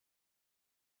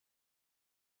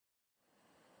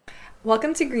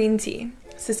Welcome to Green Tea,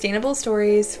 Sustainable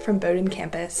Stories from Bowdoin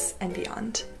Campus and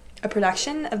Beyond, a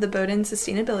production of the Bowdoin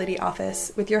Sustainability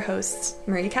Office with your hosts,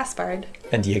 Marie Caspard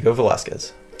and Diego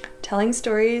Velasquez, telling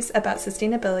stories about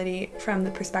sustainability from the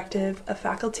perspective of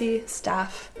faculty,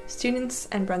 staff, students,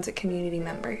 and Brunswick community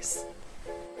members.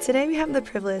 Today we have the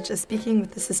privilege of speaking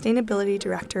with the Sustainability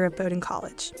Director of Bowdoin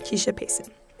College, Keisha Payson.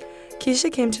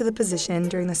 Keisha came to the position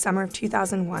during the summer of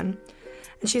 2001,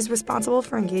 and she's responsible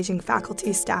for engaging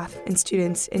faculty, staff, and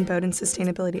students in Bowdoin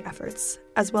sustainability efforts,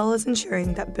 as well as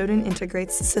ensuring that Bowdoin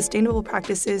integrates sustainable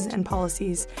practices and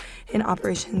policies in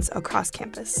operations across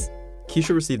campus.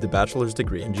 Keisha received a bachelor's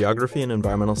degree in Geography and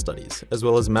Environmental Studies, as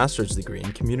well as a master's degree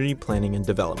in Community Planning and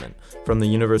Development from the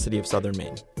University of Southern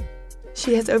Maine.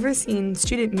 She has overseen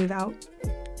student move-out,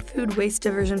 food waste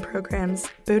diversion programs,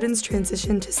 Bowdoin's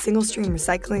transition to single-stream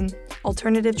recycling,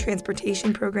 alternative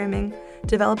transportation programming,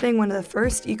 developing one of the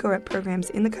first eco-rep programs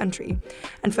in the country,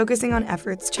 and focusing on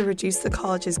efforts to reduce the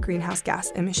college's greenhouse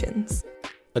gas emissions.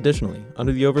 Additionally,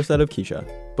 under the oversight of Keisha,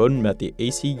 Bowdoin met the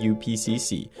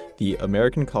ACUPCC, the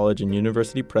American College and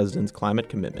University President's Climate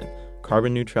Commitment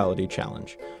Carbon Neutrality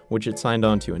Challenge, which it signed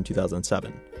on to in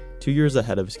 2007, 2 years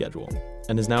ahead of schedule,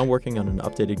 and is now working on an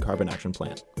updated carbon action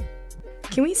plan.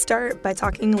 Can we start by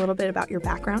talking a little bit about your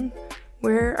background?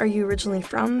 Where are you originally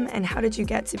from, and how did you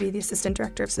get to be the Assistant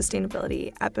Director of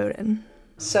Sustainability at Bowdoin?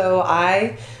 So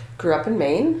I grew up in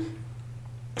Maine,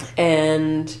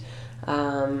 and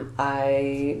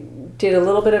I did a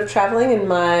little bit of traveling in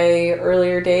my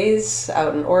earlier days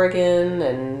out in Oregon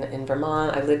and in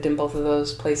Vermont. I lived in both of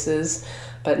those places,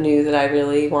 but knew that I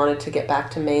really wanted to get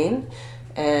back to Maine.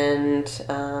 And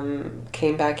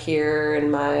came back here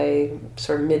in my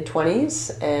sort of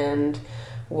mid-20s and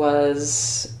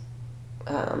was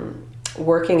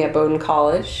working at Bowdoin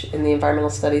College in the Environmental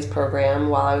Studies program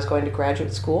while I was going to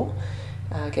graduate school,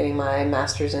 getting my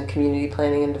master's in Community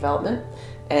Planning and Development.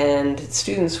 And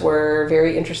students were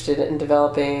very interested in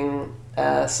developing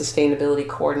a sustainability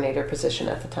coordinator position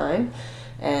at the time.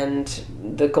 And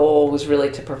the goal was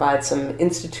really to provide some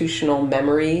institutional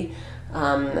memory.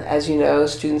 As you know,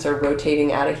 students are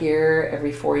rotating out of here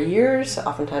every 4 years,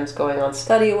 oftentimes going on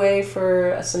study away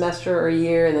for a semester or a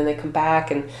year, and then they come back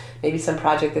and maybe some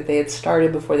project that they had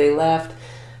started before they left,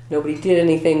 nobody did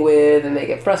anything with, and they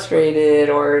get frustrated,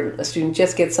 or a student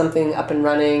just gets something up and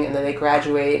running and then they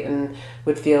graduate and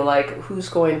would feel like, who's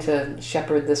going to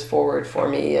shepherd this forward for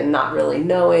me, and not really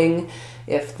knowing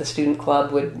if the student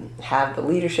club would have the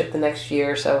leadership the next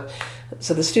year. So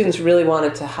the students really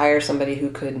wanted to hire somebody who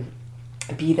could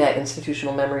be that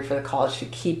institutional memory for the college to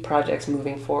keep projects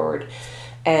moving forward.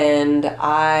 And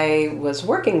I was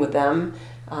working with them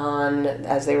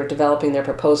as they were developing their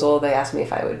proposal. They asked me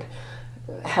if I would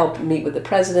help meet with the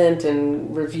president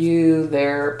and review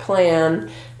their plan,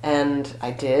 and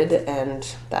I did, and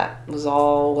that was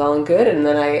all well and good. And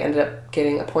then I ended up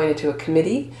getting appointed to a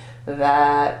committee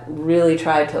that really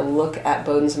tried to look at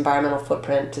Bowdoin's environmental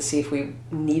footprint to see if we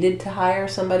needed to hire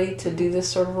somebody to do this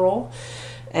sort of role.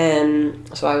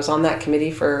 And so I was on that committee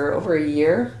for over a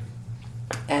year,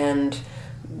 and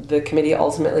the committee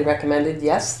ultimately recommended,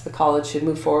 yes, the college should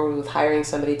move forward with hiring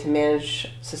somebody to manage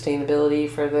sustainability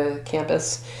for the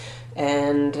campus.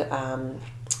 And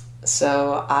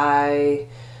so I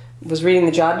was reading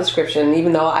the job description,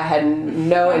 even though I had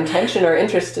no intention or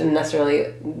interest in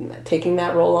necessarily taking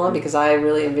that role on, because I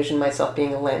really envisioned myself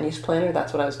being a land use planner.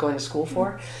 That's what I was going to school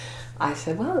for. I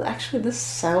said, well, actually, this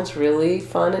sounds really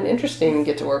fun and interesting.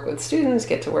 Get to work with students,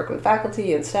 get to work with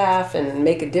faculty and staff, and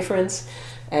make a difference.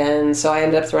 And so I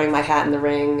ended up throwing my hat in the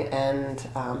ring, and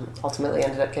ultimately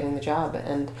ended up getting the job.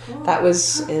 And that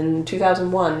was in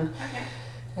 2001. Okay.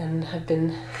 And have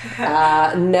been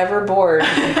never bored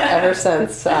ever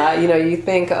since. You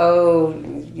think,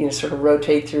 sort of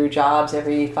rotate through jobs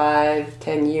every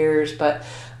 5-10 years, but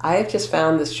I've just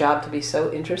found this job to be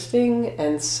so interesting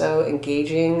and so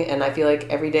engaging, and I feel like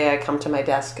every day I come to my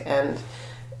desk and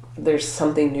there's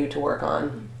something new to work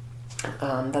on.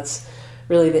 That's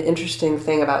really the interesting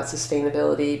thing about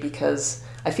sustainability, because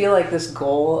I feel like this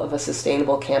goal of a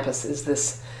sustainable campus is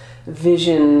this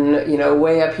vision,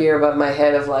 way up here above my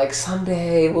head of like,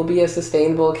 someday we'll be a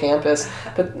sustainable campus.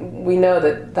 But we know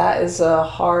that is a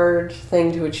hard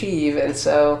thing to achieve, and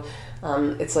so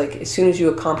it's like as soon as you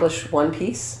accomplish one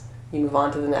piece, you move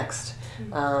on to the next.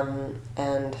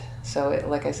 And so,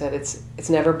 like I said, it's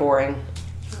never boring,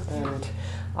 and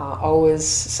always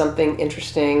something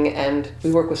interesting. And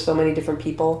we work with so many different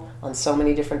people on so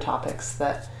many different topics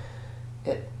that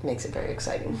it makes it very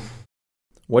exciting.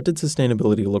 What did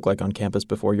sustainability look like on campus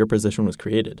before your position was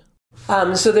created?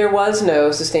 So there was no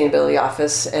sustainability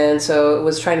office, and so it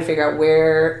was trying to figure out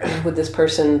where would this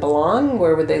person belong,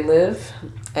 where would they live,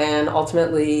 and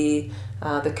ultimately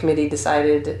the committee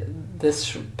decided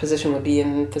this position would be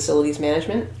in facilities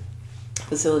management.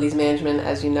 Facilities management,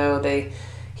 as you know, they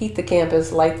heat the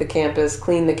campus, light the campus,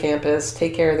 clean the campus,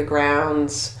 take care of the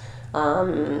grounds,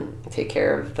 take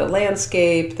care of the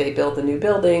landscape, they build the new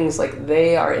buildings. Like,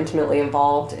 they are intimately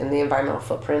involved in the environmental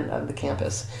footprint of the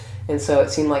campus. And so it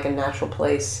seemed like a natural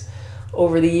place.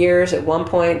 Over the years, at one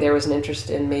point, there was an interest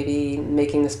in maybe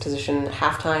making this position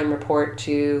half-time report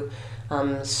to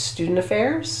student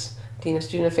affairs, Dean of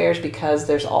Student Affairs, because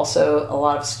there's also a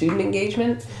lot of student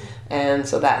engagement. And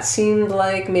so that seemed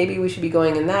like maybe we should be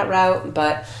going in that route,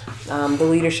 but the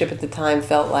leadership at the time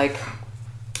felt like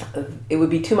it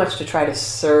would be too much to try to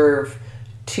serve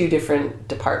two different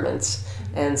departments.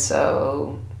 And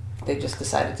so they just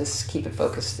decided to keep it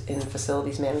focused in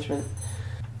facilities management.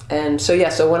 And so,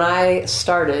 so when I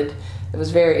started, it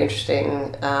was very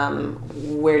interesting.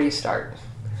 Where do you start?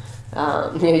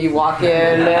 You walk in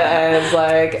and it's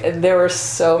like, there were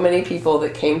so many people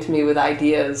that came to me with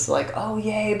ideas like, oh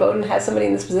yay, Bowdoin has somebody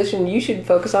in this position, you should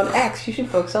focus on X, you should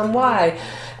focus on Y.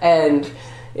 And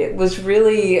it was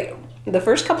really, the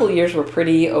first couple of years were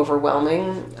pretty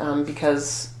overwhelming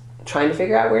because trying to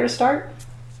figure out where to start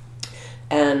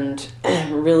and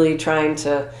really trying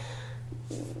to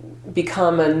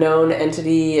become a known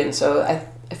entity. And so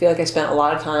I feel like I spent a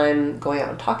lot of time going out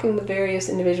and talking with various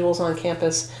individuals on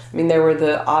campus. I mean, there were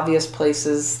the obvious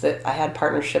places that I had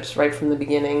partnerships right from the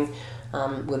beginning,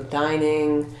 with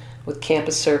dining, with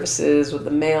campus services, with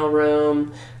the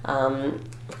mailroom,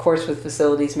 of course with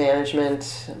facilities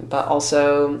management, but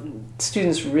also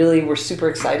students really were super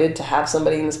excited to have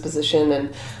somebody in this position.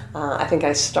 And I think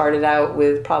I started out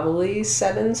with probably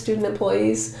 7 student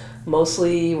employees.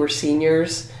 Mostly were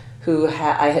seniors who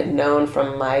I had known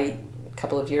from my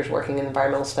couple of years working in the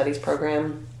environmental studies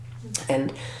program,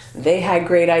 and they had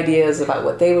great ideas about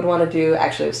what they would want to do.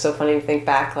 Actually, it was so funny to think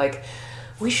back, like,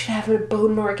 we should have a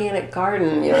Bowdoin organic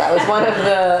garden. That was one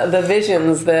of the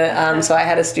visions that, so I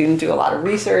had a student do a lot of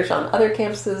research on other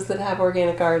campuses that have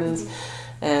organic gardens.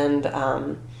 And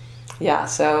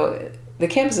so the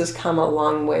campus has come a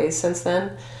long way since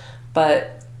then,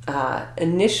 but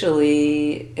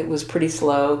initially it was pretty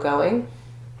slow going.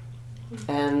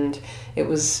 And it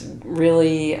was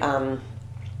really, I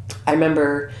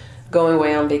remember going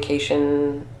away on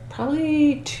vacation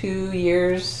probably 3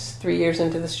 years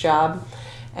into this job,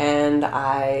 and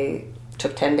I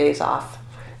took 10 days off.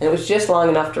 And it was just long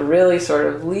enough to really sort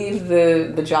of leave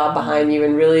the job behind you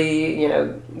and really,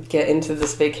 get into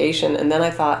this vacation. And then I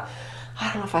thought, I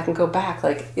don't know if I can go back.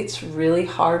 Like, it's really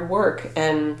hard work.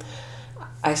 And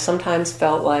I sometimes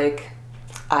felt like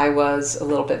I was a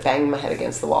little bit banging my head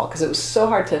against the wall because it was so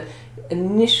hard to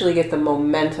initially get the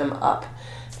momentum up.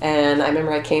 And I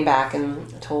remember I came back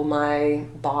and told my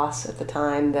boss at the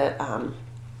time that,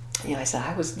 I said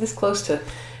I was this close to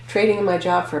trading in my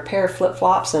job for a pair of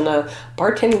flip-flops and a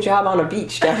bartending job on a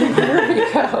beach down in Puerto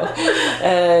Rico.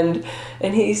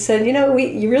 And he said,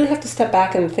 you really have to step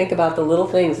back and think about the little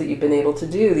things that you've been able to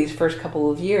do these first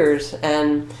couple of years.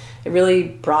 And it really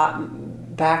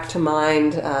brought back to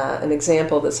mind an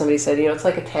example that somebody said, it's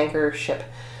like a tanker ship.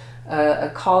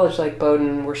 A college like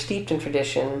Bowdoin, we're steeped in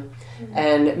tradition,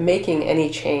 and making any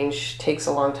change takes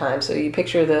a long time. So you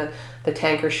picture the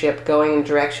tanker ship going in a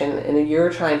direction, and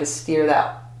you're trying to steer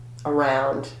that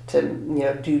around to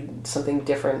do something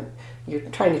different. You're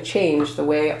trying to change the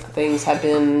way things have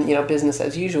been, business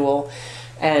as usual.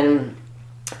 And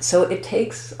so it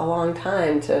takes a long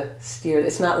time to steer.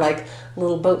 It's not like a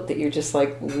little boat that you're just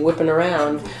like whipping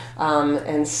around.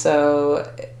 And so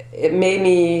it made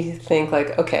me think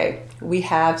like, okay, we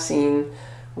have seen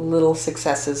little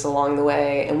successes along the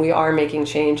way and we are making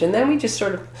change. And then we just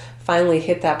sort of finally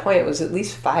hit that point. It was at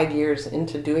least 5 years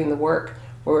into doing the work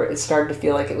where it started to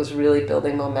feel like it was really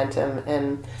building momentum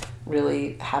and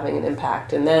really having an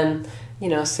impact. And then,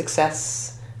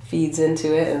 success feeds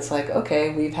into it, and it's like,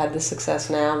 okay, we've had this success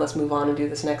now, let's move on and do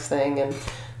this next thing.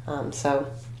 And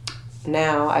so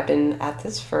now I've been at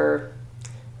this for,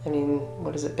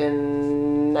 what has it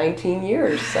been, 19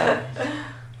 years, so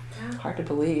hard to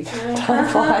believe. Time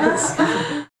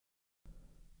flies.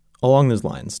 Along those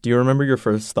lines, do you remember your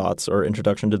first thoughts or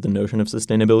introduction to the notion of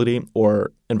sustainability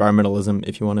or environmentalism,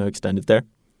 if you want to extend it there?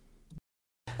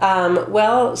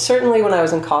 Well, certainly when I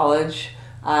was in college,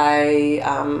 I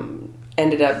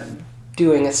ended up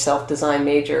doing a self-design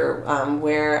major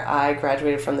where I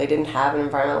graduated from. They didn't have an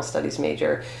environmental studies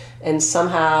major, and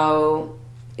somehow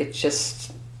it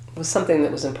just was something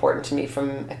that was important to me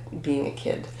from being a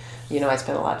kid. I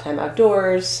spent a lot of time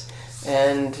outdoors,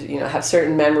 and have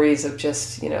certain memories of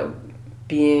just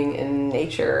being in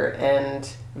nature and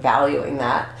valuing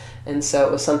that. And so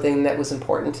it was something that was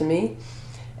important to me.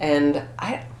 And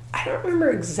I don't remember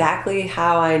exactly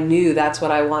how I knew that's what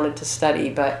I wanted to study,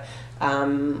 but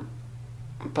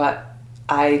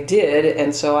I did,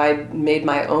 and so I made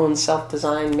my own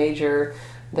self-designed major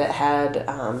that had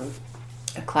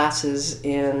classes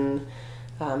in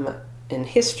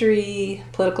history,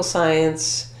 political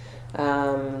science.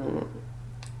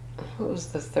 What was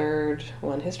the third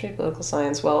one? History, political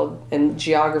science. Well, and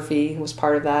geography was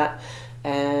part of that.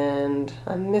 And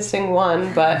I'm missing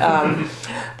one, but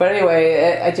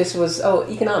anyway, I just was,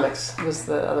 economics was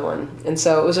the other one. And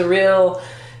so it was a real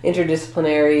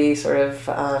interdisciplinary sort of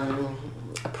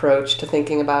approach to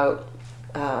thinking about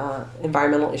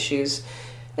environmental issues.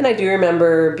 And I do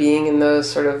remember being in those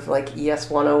sort of like ES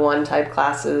 101 type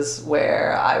classes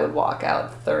where I would walk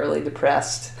out thoroughly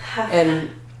depressed.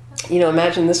 And,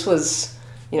 imagine this was,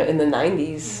 in the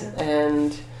 90s,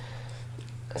 and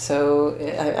so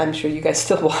I'm sure you guys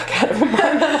still walk out of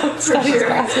environmental studies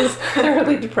classes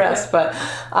thoroughly depressed, but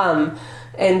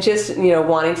and just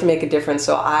wanting to make a difference.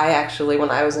 So I actually, when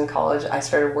I was in college, I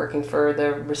started working for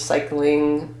the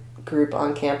recycling group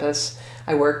on campus.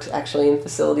 I worked actually in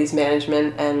facilities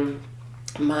management, and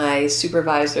my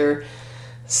supervisor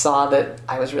saw that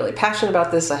I was really passionate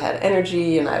about this. I had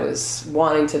energy and I was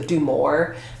wanting to do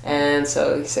more. And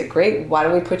so he said, great, why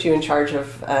don't we put you in charge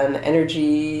of an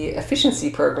energy efficiency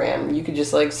program? You could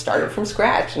just start it from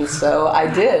scratch. And so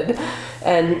I did.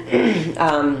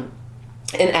 And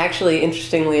actually,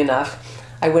 interestingly enough,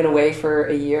 I went away for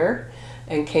a year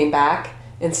and came back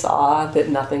and saw that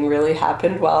nothing really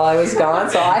happened while I was gone.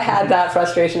 So I had that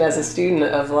frustration as a student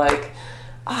of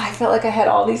I felt like I had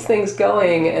all these things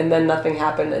going and then nothing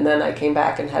happened, and then I came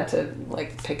back and had to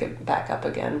pick it back up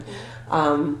again.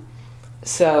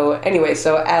 So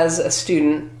as a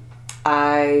student,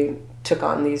 I took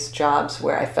on these jobs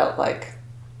where I felt like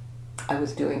I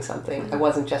was doing something. I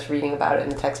wasn't just reading about it in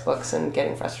the textbooks and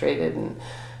getting frustrated. And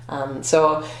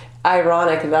so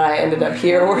ironic that I ended up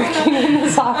here working in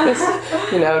this office,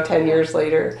 10 years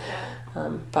later.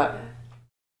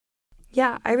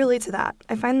 Yeah, I relate to that.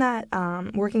 I find that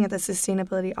working at the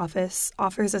sustainability office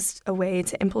offers us a way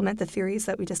to implement the theories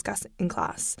that we discuss in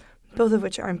class, both of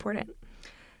which are important.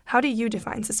 How do you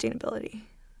define sustainability?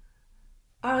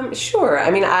 Sure.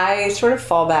 I sort of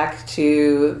fall back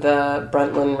to the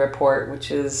Brundtland report,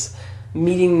 which is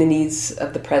meeting the needs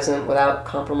of the present without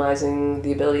compromising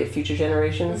the ability of future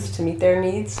generations to meet their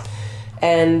needs.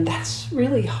 And that's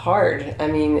really hard.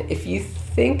 If you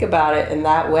think about it in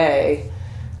that way,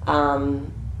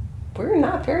 we're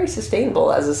not very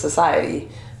sustainable as a society.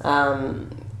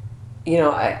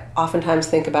 I oftentimes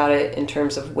think about it in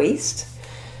terms of waste.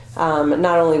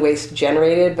 Not only waste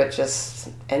generated, but just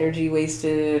energy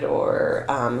wasted, or,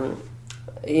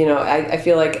 I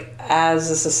feel like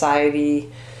as a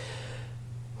society,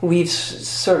 we've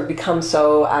sort of become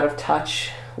so out of touch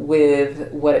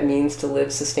with what it means to live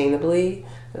sustainably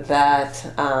that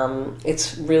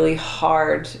it's really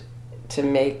hard to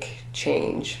make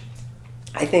change.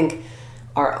 I think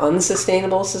our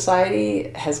unsustainable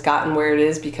society has gotten where it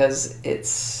is because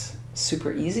it's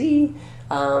super easy.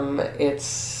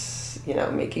 It's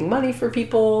making money for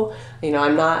people.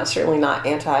 I'm certainly not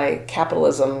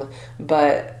anti-capitalism,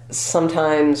 but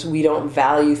sometimes we don't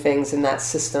value things in that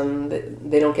system, that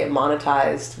they don't get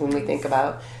monetized when we think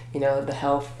about the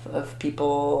health of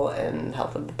people and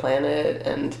health of the planet.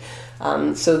 And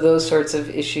so those sorts of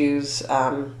issues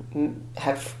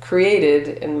have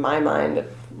created, in my mind, a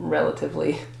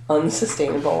relatively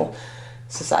unsustainable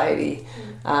society.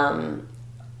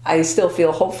 I still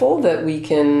feel hopeful that we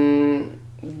can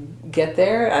get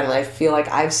there, and I feel like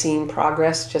I've seen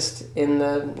progress just in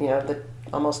the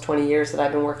almost 20 years that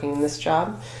I've been working in this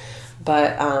job.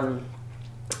 But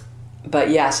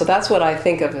yeah, so that's what I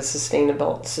think of as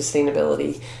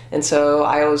sustainability. And so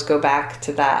I always go back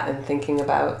to that and thinking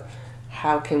about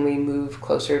how can we move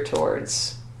closer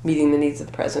towards meeting the needs of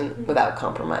the present without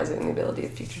compromising the ability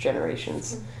of future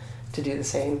generations to do the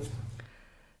same.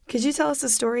 Could you tell us a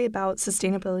story about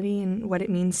sustainability and what it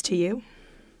means to you?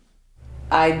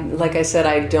 Like I said,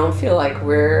 I don't feel like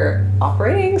we're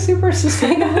operating super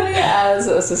sustainably as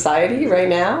a society right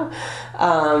now.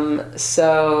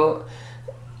 So,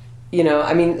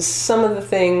 some of the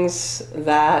things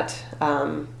that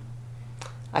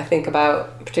I think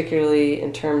about, particularly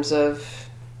in terms of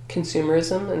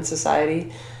consumerism in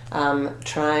society,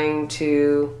 trying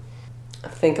to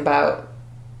think about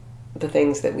the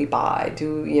things that we buy,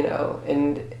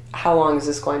 and how long is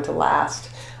this going to last?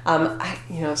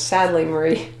 Sadly,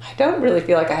 Marie, I don't really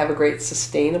feel like I have a great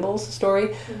sustainable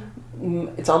story.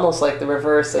 It's almost like the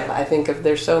reverse of, I think of,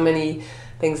 there's so many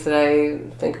things that I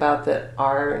think about that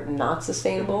are not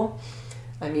sustainable.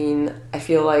 I mean, I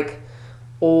feel like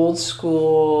old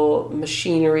school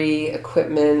machinery,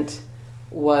 equipment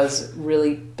was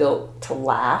really built to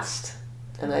last.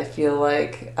 And I feel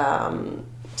like,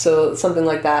 so something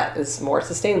like that is more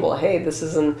sustainable. Hey, this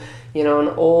is an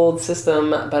old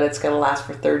system, but it's going to last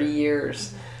for 30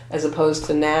 years. As opposed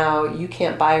to now, you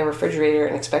can't buy a refrigerator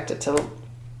and expect it to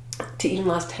even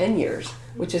last 10 years,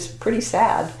 which is pretty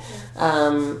sad.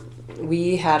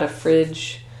 We had a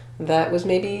fridge that was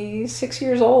maybe 6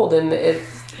 years old, and it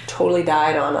totally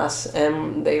died on us.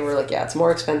 And they were like, yeah, it's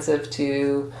more expensive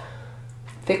to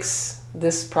fix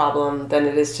this problem than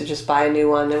it is to just buy a new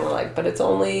one. And we're like, but it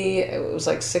was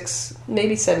like 6,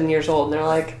 maybe 7 years old. And they're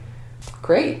like,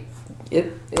 great.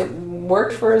 It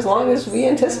worked for as long as we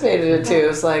anticipated it to. It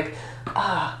was like,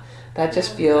 that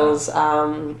just feels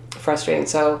frustrating.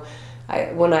 So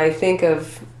when I think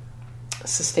of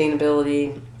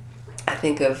sustainability, I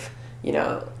think of,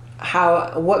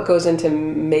 what goes into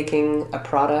making a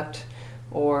product,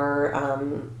 or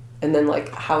and then like,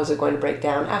 how is it going to break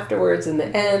down afterwards in the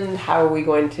end? How are we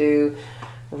going to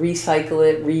recycle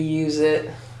it, reuse it?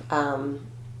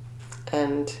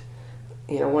 And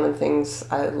one of the things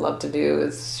I love to do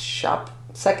is shop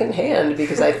secondhand,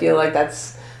 because I feel like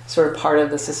that's sort of part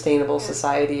of the sustainable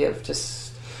society of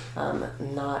just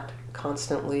not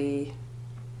constantly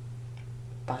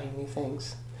buying new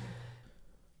things.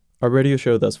 Our radio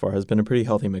show thus far has been a pretty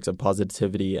healthy mix of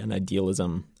positivity and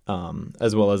idealism,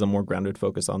 as well as a more grounded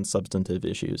focus on substantive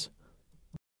issues.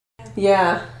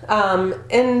 Yeah.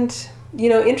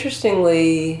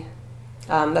 Interestingly,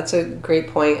 that's a great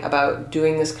point about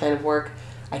doing this kind of work.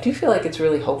 I do feel like it's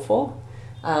really hopeful.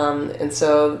 And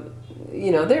so,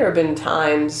 there have been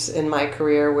times in my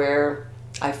career where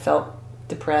I felt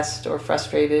depressed or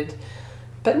frustrated,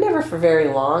 but never for very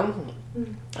long.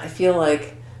 I feel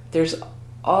like there's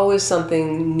always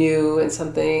something new, and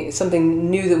something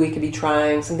new that we could be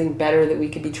trying, something better that we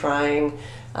could be trying,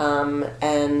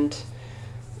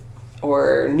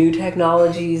 or new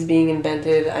technologies being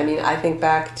invented. I mean, I think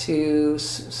back to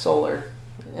solar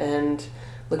and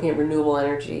looking at renewable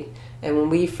energy. And when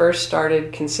we first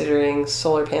started considering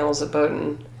solar panels at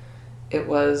Bowdoin, it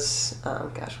was,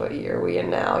 what year are we in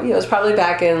now? It was probably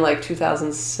back in like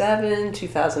 2007,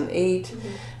 2008. Mm-hmm.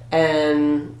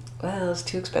 And, well, it was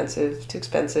too expensive,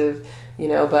 but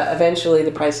eventually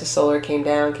the price of solar came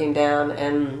down,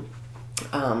 and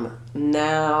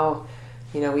now,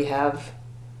 we have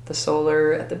the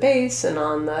solar at the base, and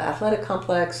on the athletic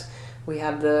complex, we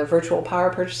have the virtual power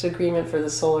purchase agreement for the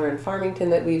solar in Farmington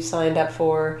that we've signed up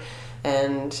for.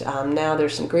 And now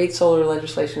there's some great solar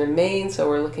legislation in Maine, so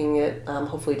we're looking at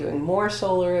hopefully doing more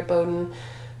solar at Bowdoin.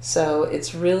 So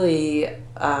it's really,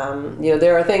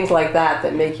 there are things like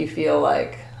that make you feel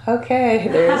like, okay,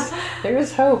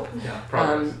 there's hope.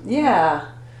 Yeah.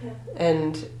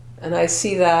 And I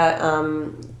see that,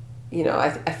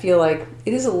 I feel like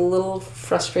it is a little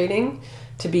frustrating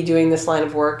to be doing this line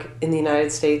of work in the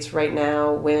United States right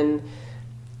now, when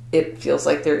it feels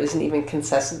like there isn't even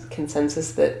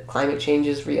consensus that climate change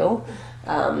is real.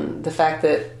 The fact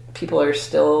that people are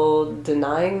still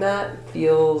denying that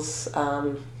feels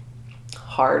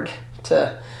hard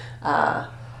to,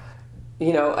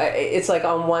 it's like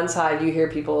on one side you hear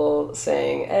people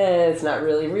saying, it's not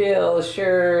really real,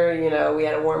 sure, we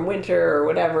had a warm winter or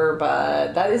whatever,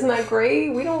 but isn't that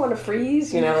great? We don't want to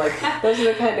freeze, those are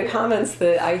the kind of comments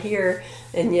that I hear.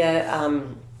 And yet,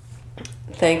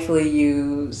 thankfully,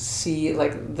 you see,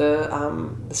 like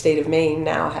the state of Maine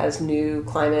now has new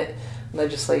climate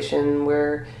legislation.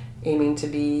 We're aiming to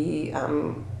be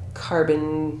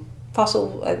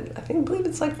fossil. I believe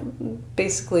it's like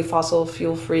basically fossil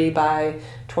fuel free by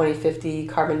 2050,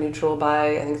 carbon neutral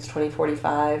by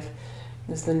 2045.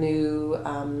 Is the new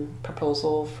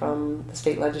proposal from the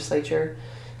state legislature.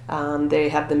 They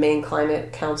have the Maine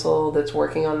Climate Council that's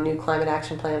working on a new climate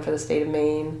action plan for the state of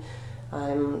Maine.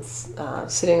 I'm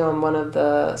sitting on one of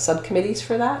the subcommittees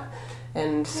for that,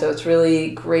 and so it's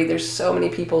really great. There's so many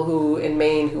people in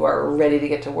Maine who are ready to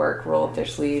get to work, roll up their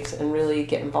sleeves, and really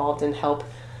get involved and help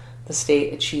the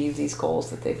state achieve these goals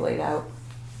that they've laid out.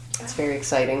 It's very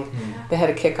exciting. Mm-hmm. They had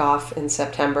a kickoff in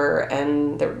September,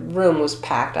 and the room was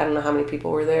packed. I don't know how many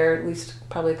people were there, at least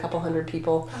probably a couple hundred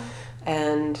people,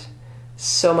 and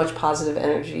so much positive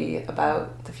energy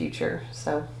about the future.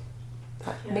 So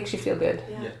it makes you feel good.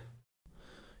 Yeah.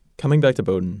 Coming back to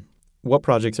Bowdoin, what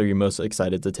projects are you most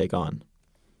excited to take on?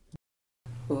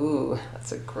 Ooh,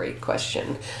 that's a great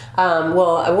question.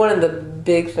 Well, one of the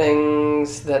big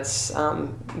things that's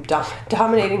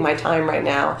dominating my time right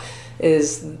now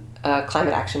is a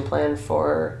climate action plan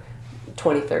for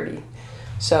 2030.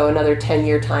 So another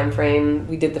 10-year time frame.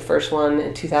 We did the first one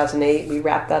in 2008. We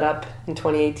wrapped that up in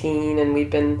 2018, and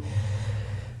we've been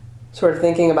sort of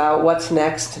thinking about what's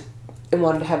next and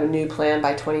wanted to have a new plan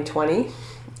by 2020.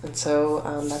 And so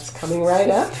that's coming right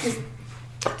up.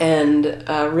 And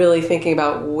really thinking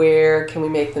about where can we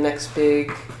make the next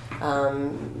big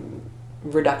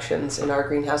reductions in our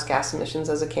greenhouse gas emissions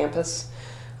as a campus.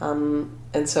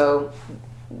 And so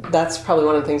that's probably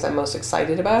one of the things I'm most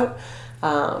excited about.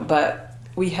 But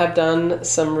we have done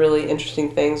some really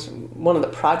interesting things. One of the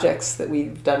projects that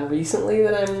we've done recently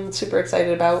that I'm super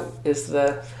excited about is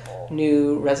the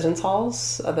new residence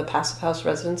halls, the Passive House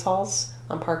residence halls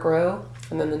on Park Row.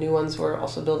 And then the new ones we're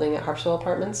also building at Harpswell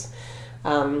Apartments.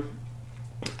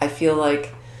 I feel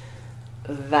like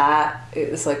that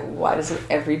is like, why doesn't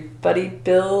everybody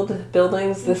build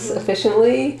buildings this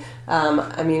efficiently?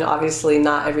 I mean, obviously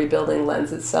not every building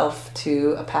lends itself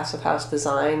to a passive house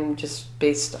design just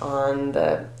based on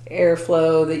the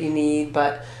airflow that you need,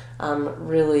 but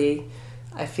really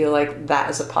I feel like that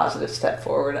is a positive step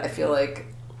forward. I feel like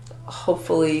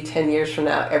hopefully 10 years from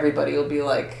now everybody will be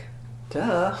like,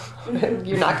 duh,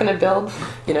 you're not going to build,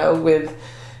 with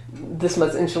this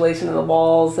much insulation in the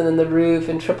walls and in the roof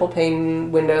and triple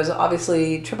pane windows.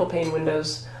 Obviously, triple pane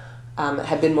windows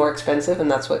have been more expensive,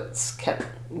 and that's what's kept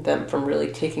them from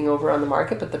really taking over on the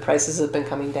market. But the prices have been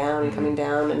coming down and coming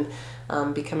down,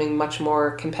 and becoming much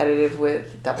more competitive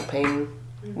with double pane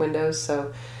windows.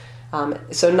 So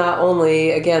not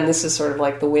only, again, this is sort of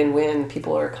like the win-win.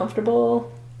 People are comfortable.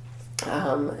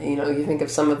 You think of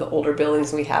some of the older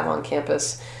buildings we have on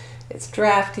campus. It's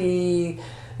drafty.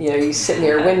 You sit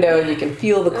near a window and you can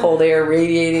feel the cold air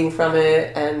radiating from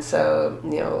it. And so,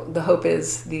 the hope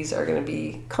is these are going to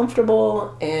be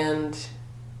comfortable and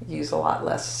use a lot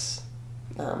less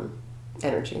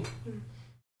energy.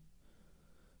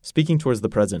 Speaking towards the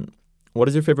present, what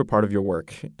is your favorite part of your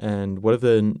work, and what are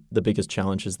the biggest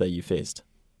challenges that you faced?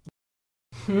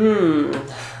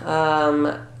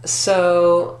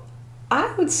 So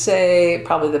I would say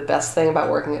probably the best thing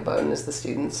about working at Bowdoin is the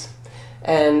students.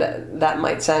 And that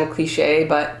might sound cliche,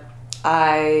 but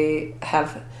I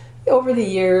have, over the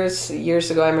years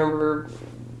ago, I remember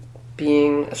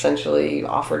being essentially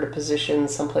offered a position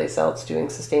someplace else doing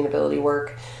sustainability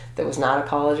work that was not a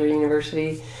college or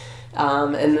university.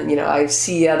 And I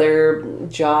see other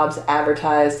jobs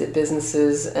advertised at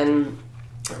businesses, and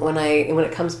when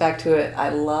it comes back to it, I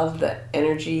love the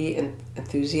energy and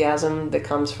enthusiasm that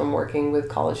comes from working with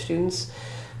college students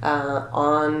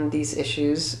on these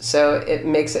issues. So it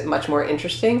makes it much more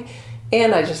interesting.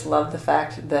 And I just love the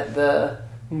fact that the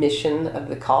mission of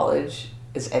the college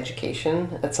is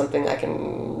education. That's something I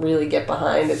can really get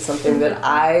behind. It's something that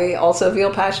I also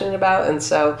feel passionate about. And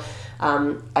so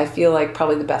I feel like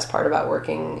probably the best part about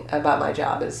my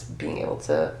job is being able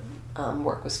to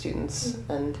work with students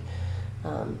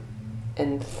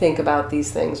and think about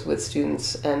these things with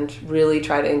students and really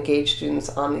try to engage students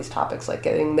on these topics, like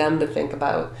getting them to think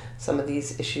about some of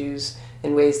these issues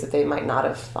in ways that they might not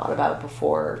have thought about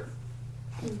before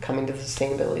coming to the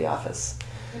sustainability office.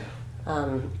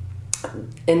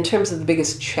 In terms of the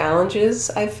biggest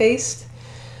challenges I've faced,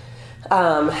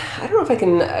 I don't know if I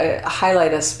can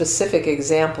highlight a specific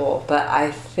example, but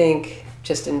I think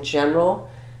just in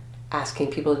general, asking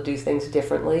people to do things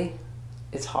differently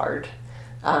is hard.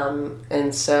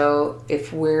 And so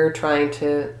if we're trying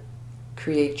to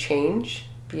create change,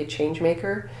 be a change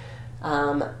maker,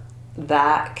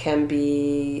 that can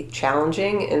be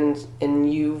challenging,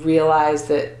 and you realize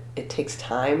that it takes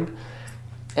time.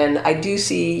 And I do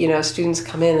see, students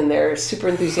come in and they're super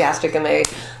enthusiastic and they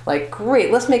like,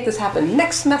 great, let's make this happen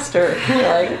next semester. You're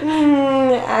like,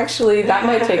 actually, that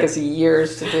might take us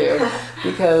years to do,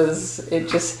 because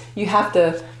you have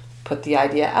to put the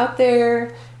idea out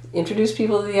there, introduce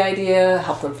people to the idea,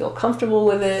 help them feel comfortable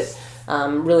with it,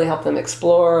 really help them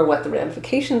explore what the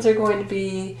ramifications are going to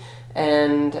be.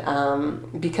 And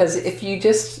because if you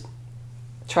just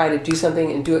try to do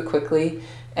something and do it quickly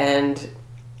and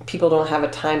people don't have a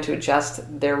time to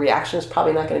adjust, their reaction is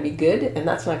probably not going to be good, and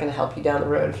that's not going to help you down the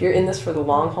road. If you're in this for the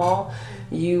long haul,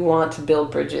 you want to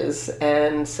build bridges,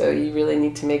 and so you really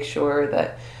need to make sure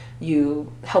that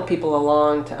you help people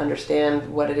along to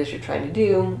understand what it is you're trying to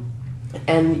do.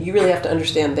 And you really have to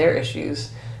understand their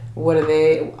issues.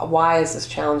 Why is this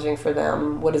challenging for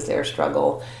them? What is their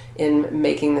struggle in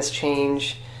making this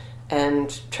change?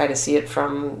 And try to see it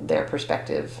from their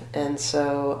perspective. And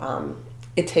so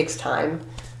it takes time.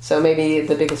 So maybe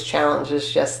the biggest challenge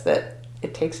is just that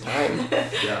it takes time.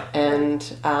 Yeah.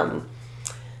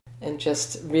 And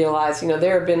just realize,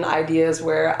 there have been ideas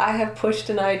where I have pushed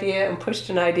an idea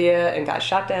and got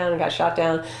shot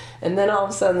down. And then all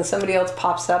of a sudden somebody else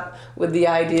pops up with the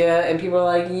idea and people are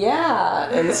like, yeah.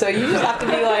 And so you just have to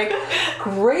be like,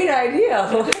 great idea,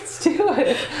 let's do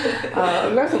it. It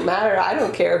doesn't matter. I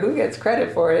don't care who gets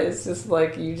credit for it. It's just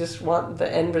like you just want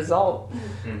the end result.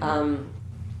 Mm-hmm.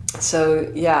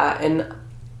 And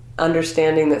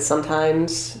understanding that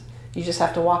sometimes you just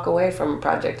have to walk away from a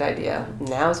project idea.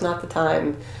 Now's not the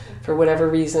time. For whatever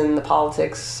reason, the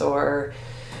politics or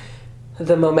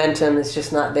the momentum is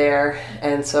just not there.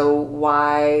 And so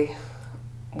why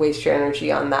waste your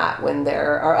energy on that when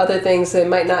there are other things that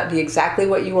might not be exactly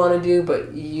what you want to do,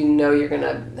 but you're going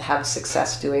to have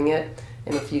success doing it.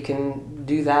 And if you can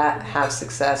do that, have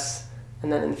success,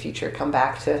 and then in the future come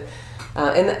back to...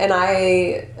 And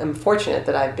I am fortunate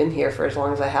that I've been here for as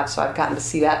long as I have, so I've gotten to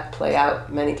see that play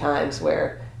out many times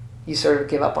where you sort of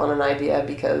give up on an idea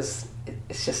because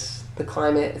it's just the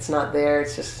climate, it's not there,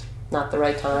 it's just not the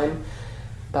right time.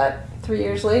 But 3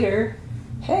 years later,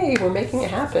 hey, we're making it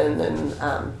happen, and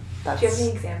that's... Do you have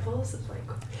any examples of like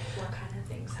what kind of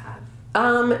things have?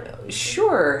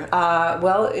 Sure.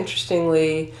 Well,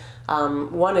 interestingly,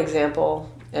 one example,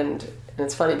 and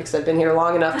it's funny because I've been here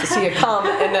long enough to see it come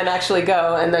and then actually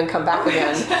go and then come back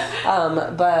again.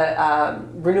 But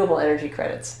renewable energy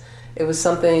credits. It was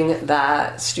something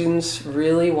that students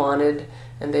really wanted,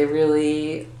 and they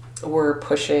really were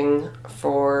pushing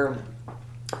for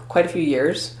quite a few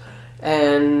years,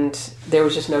 and there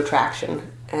was just no traction.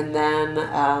 And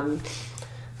then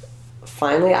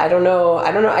finally, I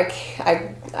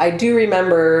do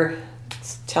remember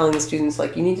telling the students,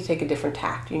 like, you need to take a different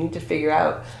tack. You need to figure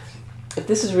out, if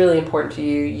this is really important to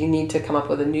you, you need to come up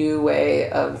with a new way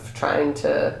of trying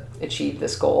to achieve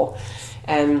this goal.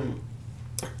 And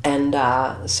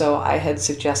so I had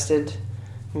suggested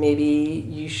maybe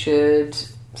you should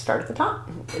start at the top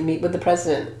and meet with the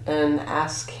president and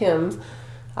ask him,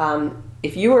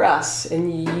 if you were us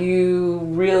and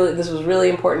this was really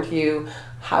important to you,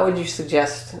 how would you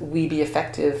suggest we be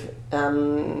effective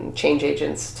change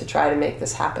agents to try to make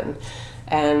this happen?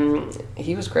 And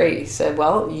he was great. He said,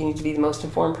 well, you need to be the most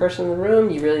informed person in the room.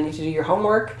 You really need to do your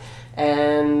homework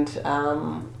and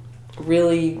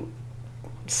really,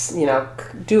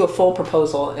 do a full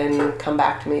proposal and come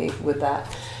back to me with that.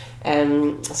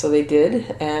 And so they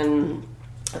did. And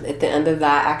at the end of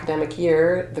that academic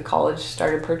year, the college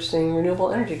started purchasing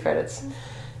renewable energy credits.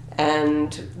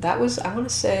 And that was, I want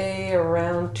to say,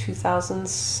 around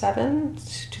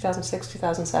 2006,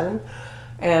 2007.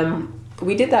 And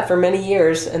we did that for many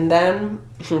years, and then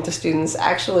the students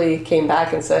actually came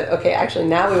back and said, okay, actually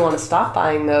now we want to stop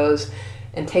buying those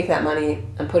and take that money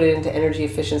and put it into energy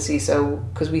efficiency. So,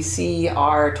 because we see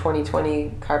our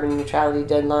 2020 carbon neutrality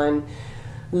deadline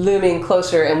looming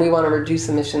closer, and we want to reduce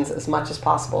emissions as much as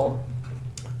possible.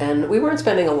 And we weren't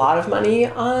spending a lot of money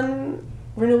on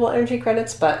renewable energy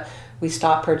credits, but we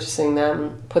stopped purchasing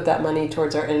them, put that money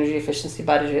towards our energy efficiency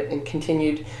budget, and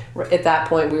continued. At that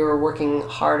point, we were working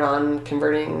hard on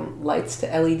converting lights to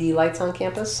LED lights on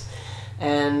campus.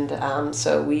 And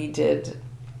so we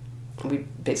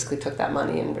basically took that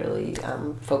money and really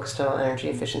focused on energy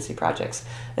efficiency projects.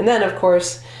 And then, of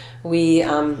course, we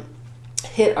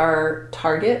hit our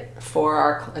target for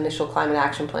our initial climate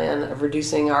action plan of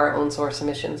reducing our own source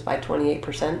emissions by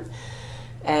 28%.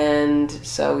 And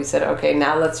so we said, okay,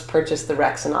 now let's purchase the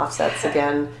RECs and offsets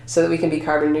again so that we can be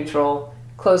carbon neutral,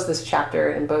 close this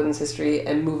chapter in Bowdoin's history,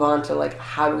 and move on to, like,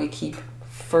 how do we keep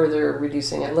further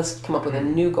reducing it? Let's come up with a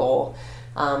new goal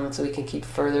so we can keep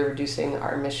further reducing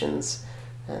our emissions.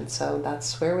 And so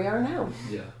that's where we are now.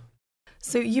 Yeah.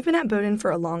 So you've been at Bowdoin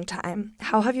for a long time.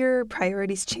 How have your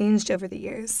priorities changed over the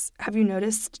years? Have you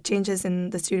noticed changes in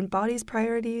the student body's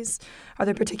priorities? Are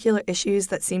there particular issues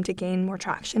that seem to gain more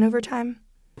traction over time?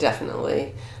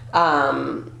 Definitely.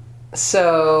 When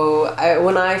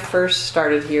I first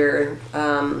started here,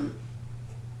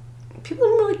 people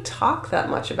didn't really talk that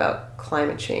much about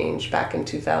climate change back in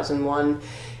 2001.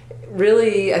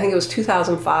 Really, I think it was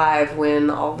 2005 when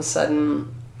all of a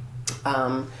sudden,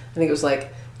 I think it was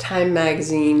like Time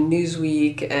Magazine,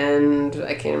 Newsweek, and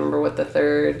I can't remember what the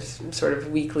third sort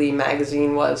of weekly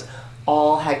magazine was,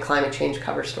 all had climate change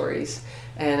cover stories.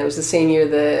 And it was the same year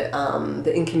that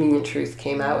The Inconvenient Truth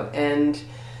came out and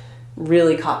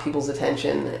really caught people's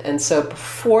attention. And so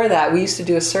before that, we used to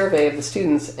do a survey of the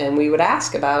students, and we would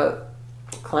ask about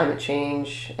climate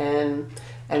change and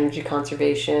energy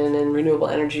conservation and renewable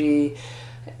energy,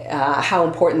 how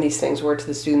important these things were to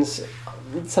the students.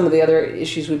 some of the other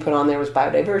issues we put on there was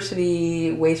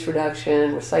biodiversity, waste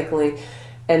reduction, recycling,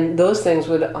 and those things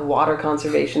water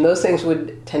conservation, those things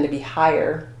would tend to be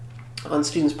higher on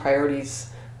students' priorities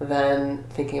than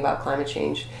thinking about climate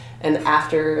change. And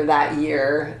after that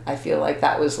year, I feel like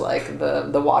that was like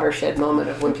the watershed moment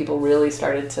of when people really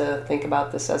started to think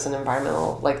about this as an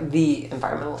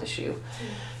environmental issue.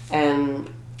 And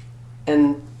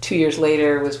 2 years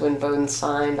later was when Bowdoin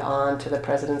signed on to the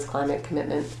President's Climate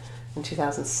Commitment in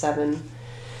 2007.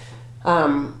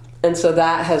 And so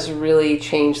that has really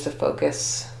changed the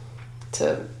focus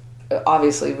to,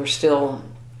 obviously we're still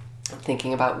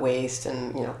thinking about waste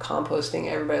and, composting.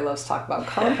 Everybody loves to talk about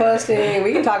composting.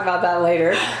 We can talk about that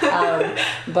later.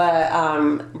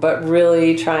 But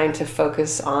really trying to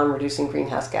focus on reducing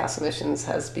greenhouse gas emissions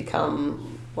has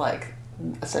become like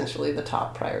essentially the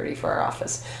top priority for our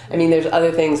office. I mean, there's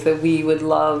other things that we would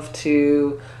love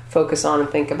to focus on and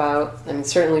think about. I mean,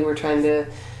 certainly we're trying to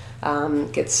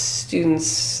get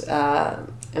students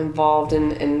involved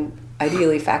and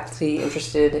ideally faculty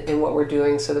interested in what we're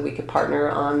doing so that we could partner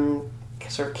on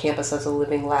sort of campus as a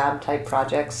living lab type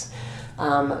projects.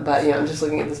 But I'm just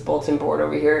looking at this bulletin board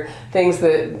over here, things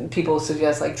that people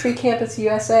suggest like Tree Campus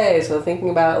USA, so thinking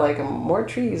about like more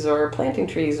trees or planting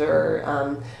trees,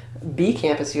 or Bee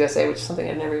Campus USA, which is something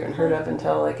I'd never even heard of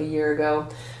until like a year ago.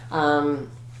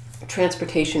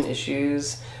 Transportation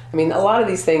issues. I mean, a lot of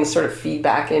these things sort of feed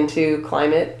back into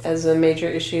climate as a major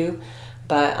issue,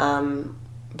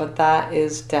 but that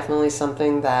is definitely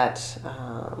something that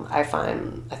I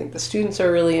think the students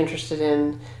are really interested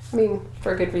in. I mean,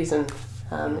 for a good reason.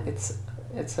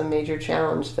 It's a major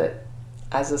challenge that,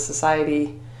 as a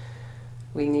society,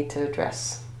 we need to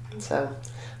address. So,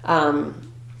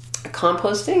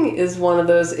 composting is one of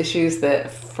those issues that,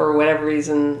 for whatever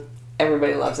reason,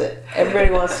 everybody loves it.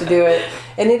 Everybody wants to do it.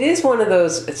 And it is one of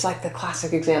those, it's like the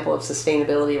classic example of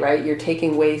sustainability, right? You're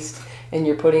taking waste and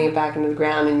you're putting it back into the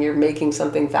ground and you're making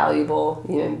something valuable,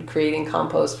 creating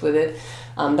compost with it.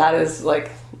 That is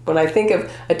like, when I think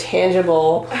of a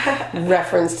tangible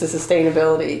reference to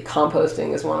sustainability,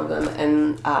 composting is one of them.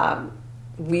 And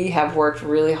we have worked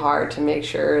really hard to make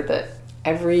sure that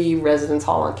every residence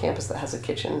hall on campus that has a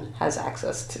kitchen has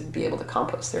access to be able to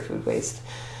compost their food waste.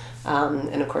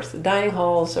 And of course the dining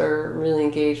halls are really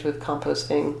engaged with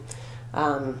composting.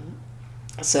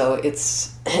 So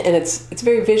it's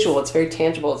very visual, it's very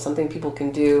tangible, it's something people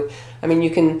can do. I mean, you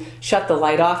can shut the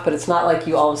light off, but it's not like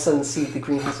you all of a sudden see the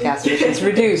greenhouse gas emissions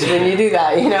reduce when you do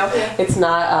that, Yeah.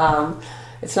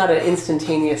 It's not an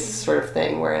instantaneous sort of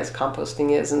thing, whereas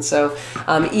composting is. And so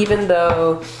even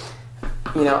though,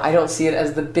 I don't see it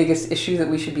as the biggest issue that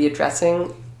we should be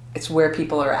addressing, it's where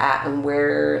people are at and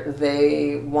where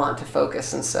they want to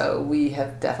focus. And so we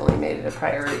have definitely made it a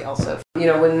priority also.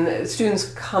 When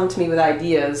students come to me with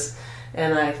ideas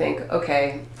and I think,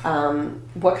 okay,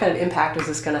 what kind of impact is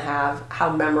this going to have? How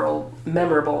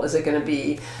memorable is it going to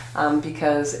be? And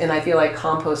I feel like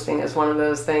composting is one of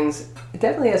those things, it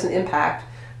definitely has an impact,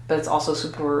 but it's also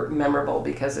super memorable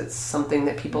because it's something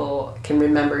that people can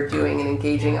remember doing and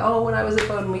engaging. Oh, when I was at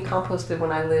Bowdoin, we composted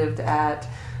when I lived at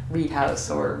Reed House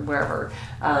or wherever.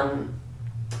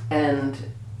 And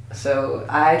so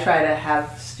I try to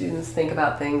have students think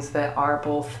about things that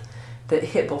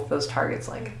hit both those targets.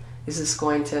 Like, is this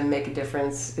going to make a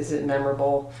difference? Is it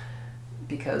memorable?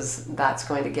 Because that's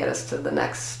going to get us to the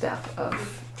next step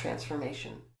of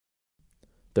transformation.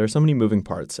 There are so many moving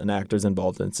parts and actors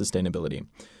involved in sustainability.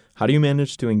 How do you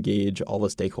manage to engage all the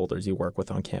stakeholders you work with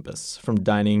on campus, from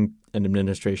dining and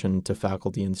administration to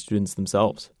faculty and students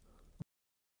themselves?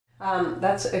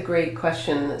 That's a great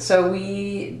question. So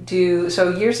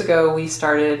years ago we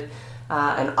started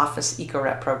an office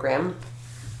eco-rep program,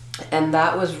 and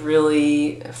that was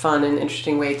really fun and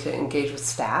interesting way to engage with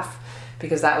staff,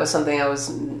 because that was something I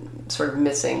was sort of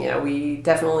missing. We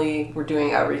definitely were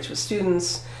doing outreach with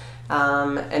students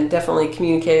and definitely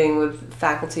communicating with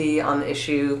faculty on the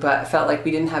issue, but I felt like we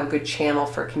didn't have a good channel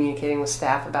for communicating with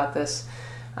staff about this.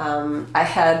 I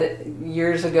had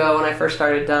years ago when I first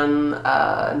started done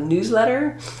a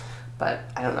newsletter, but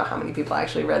I don't know how many people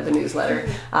actually read the newsletter.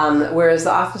 Whereas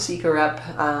the Office Eco-Rep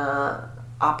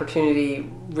opportunity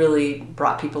really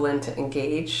brought people in to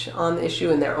engage on the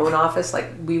issue in their own office. Like,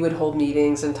 we would hold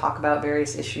meetings and talk about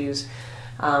various issues.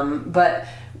 But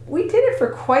we did it for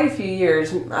quite a few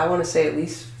years. I want to say at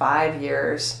least 5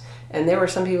 years. And there were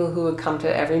some people who would come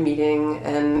to every meeting,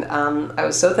 and I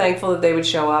was so thankful that they would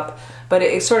show up. But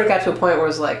it sort of got to a point where it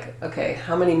was like, okay,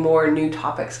 how many more new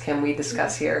topics can we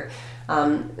discuss here?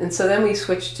 And so then we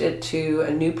switched it to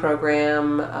a new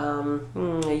program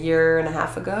a year and a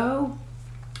half ago,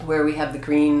 where we have the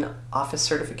Green Office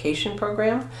Certification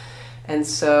Program. And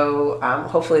so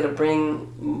hopefully it'll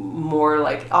bring more,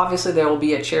 like, obviously there will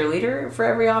be a cheerleader for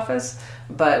every office,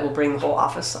 but we'll bring the whole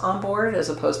office on board as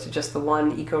opposed to just the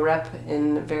one eco-rep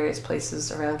in various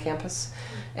places around campus.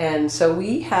 And so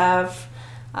we have,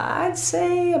 I'd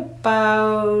say,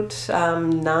 about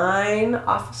 9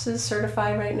 offices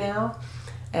certified right now.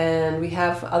 And we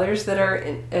have others that are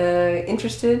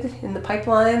interested in the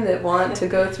pipeline that want to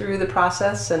go through the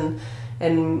process, and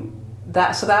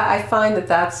that I find that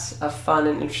that's a fun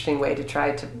and interesting way to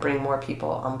try to bring more people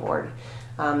on board.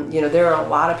 There are a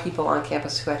lot of people on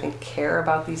campus who I think care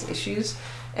about these issues,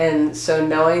 and so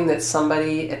knowing that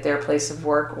somebody at their place of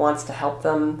work wants to help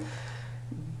them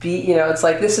be, it's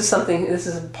like this is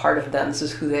a part of them, this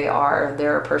is who they are.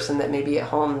 They're a person that maybe at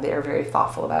home they're very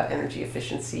thoughtful about energy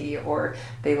efficiency, or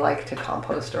they like to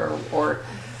compost, or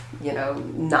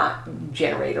not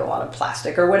generate a lot of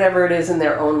plastic, or whatever it is in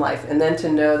their own life. And then to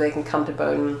know they can come to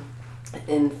Bowdoin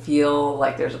and feel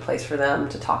like there's a place for them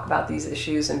to talk about these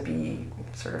issues and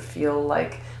feel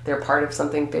like they're part of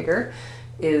something bigger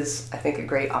is, I think, a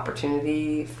great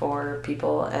opportunity for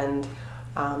people. And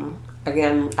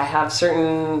again, I have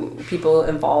certain people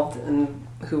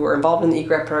who were involved in the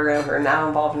ECREP program, who are now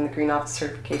involved in the Green Office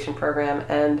Certification program,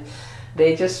 and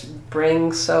they just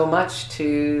bring so much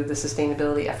to the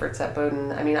sustainability efforts at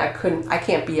Bowdoin. I mean, I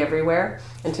can't be everywhere,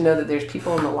 and to know that there's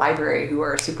people in the library who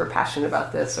are super passionate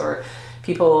about this, or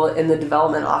people in the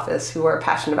development office who are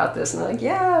passionate about this, and they're like,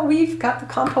 yeah, we've got the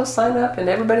compost sign up, and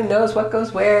everybody knows what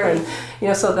goes where,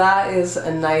 and so that is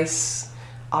a nice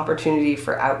opportunity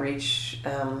for outreach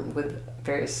with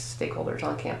various stakeholders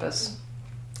on campus.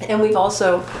 And we've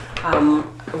also,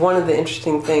 one of the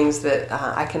interesting things that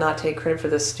I cannot take credit for,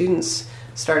 the students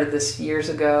started this years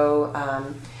ago,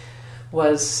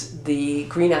 was the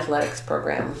Green Athletics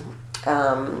program.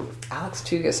 Alex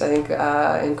Tugas, I think,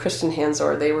 and Kristen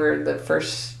Hansor, they were the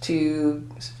first 2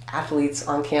 athletes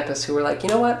on campus who were like, you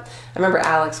know what? I remember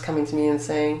Alex coming to me and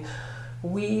saying,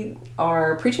 we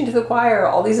are preaching to the choir,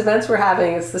 all these events we're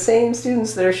having, it's the same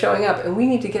students that are showing up, and we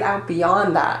need to get out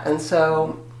beyond that. And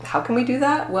so how can we do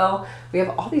that? Well, we have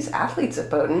all these athletes at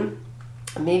Bowdoin.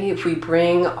 Maybe if we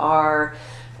bring our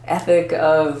ethic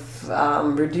of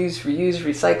reduce, reuse,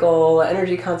 recycle,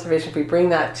 energy conservation, if we bring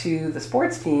that to the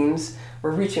sports teams,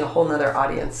 we're reaching a whole nother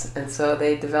audience. And so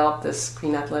they developed this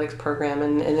Green Athletics program,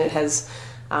 and it has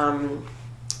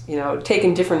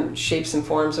taken different shapes and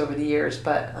forms over the years,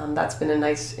 but that's been a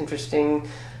nice, interesting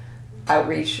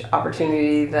outreach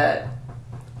opportunity that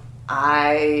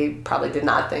I probably did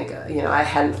not think, I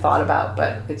hadn't thought about,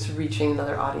 but it's reaching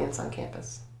another audience on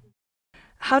campus.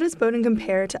 How does Bowdoin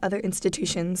compare to other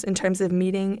institutions in terms of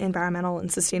meeting environmental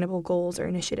and sustainable goals or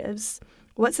initiatives?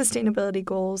 What sustainability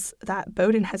goals that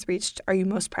Bowdoin has reached are you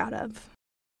most proud of?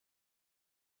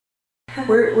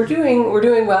 We're doing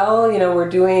well. We're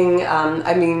doing.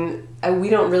 We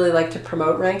don't really like to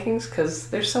promote rankings because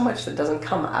there's so much that doesn't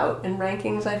come out in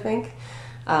rankings, I think.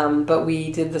 But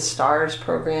we did the STARS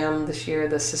program this year,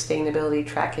 the Sustainability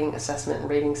Tracking Assessment and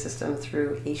Rating System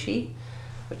through ASHE,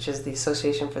 which is the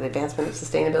Association for the Advancement of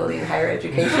Sustainability in Higher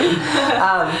Education.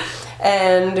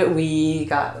 And we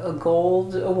got a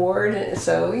gold award.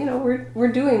 So,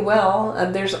 we're doing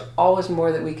well. There's always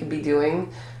more that we could be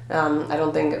doing. I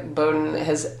don't think Bowdoin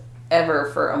has ever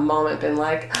for a moment been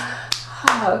like,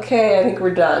 okay, I think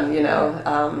we're done,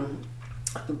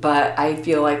 But I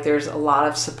feel like there's a lot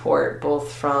of support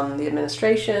both from the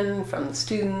administration, from the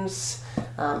students,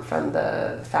 from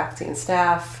the faculty and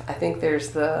staff. I think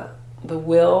there's the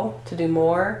will to do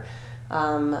more,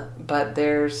 but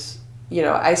there's,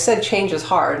 I said change is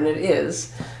hard, and it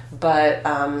is, but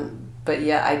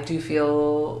yeah, I do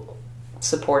feel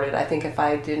supported. I think if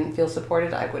I didn't feel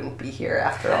supported, I wouldn't be here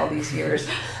after all these years.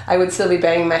 I would still be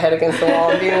banging my head against the wall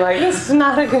and being like, this is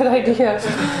not a good idea.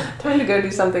 Time to go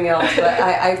do something else. But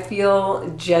I feel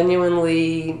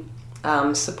genuinely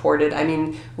supported. I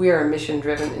mean, we are a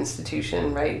mission-driven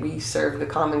institution, right? We serve the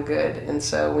common good. And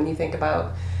so when you think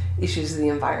about issues of the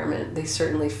environment, they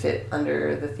certainly fit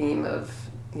under the theme of,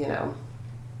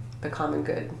 the common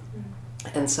good.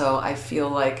 And so I feel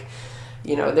like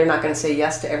they're not going to say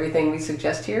yes to everything we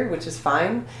suggest here, which is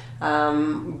fine.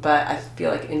 But I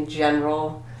feel like in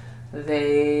general,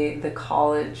 the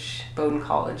college, Bowdoin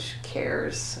College,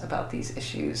 cares about these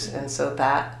issues. And so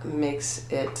that makes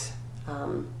it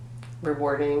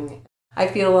rewarding. I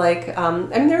feel like,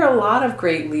 there are a lot of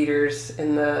great leaders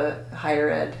in the higher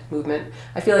ed movement.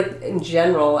 I feel like in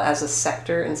general, as a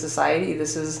sector in society,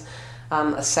 this is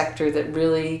a sector that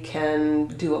really can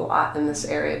do a lot in this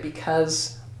area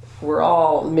because we're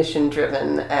all mission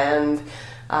driven, and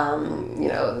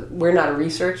we're not a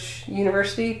research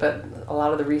university, but a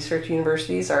lot of the research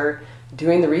universities are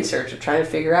doing the research of trying to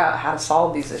figure out how to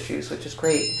solve these issues, which is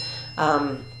great.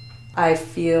 I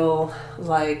feel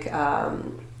like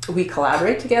we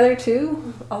collaborate together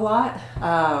too a lot.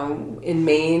 In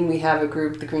Maine, we have a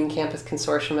group, the Green Campus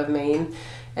Consortium of Maine,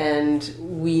 and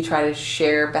we try to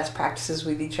share best practices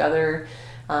with each other.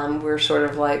 We're sort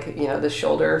of like, the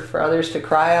shoulder for others to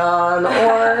cry on,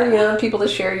 or, people to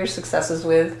share your successes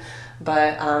with.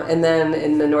 But, and then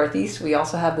in the Northeast, we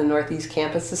also have the Northeast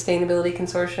Campus Sustainability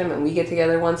Consortium, and we get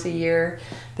together once a year.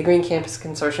 The Green Campus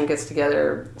Consortium gets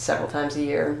together several times a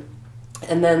year.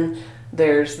 And then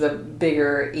there's the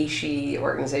bigger ASHE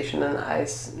organization, and I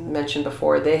mentioned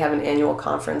before, they have an annual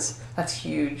conference. That's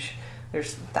huge.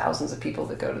 There's thousands of people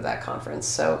that go to that conference.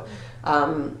 So,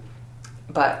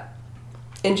 but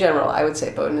in general, I would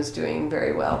say Bowdoin is doing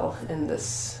very well in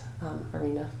this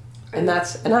arena. And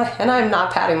I'm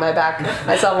not patting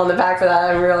myself on the back for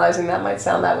that. I'm realizing that might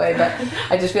sound that way, but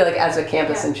I just feel like as a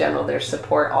campus in general, there's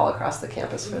support all across the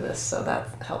campus for this, so that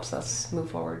helps us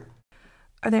move forward.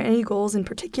 Are there any goals in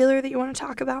particular that you want to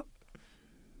talk about?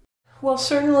 Well,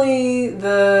 certainly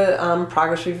the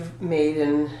progress we've made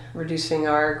in reducing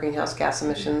our greenhouse gas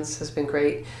emissions has been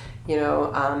great.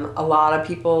 A lot of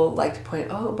people like to point,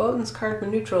 Bowdoin's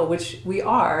carbon neutral, which we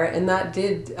are, and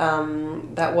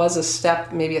that was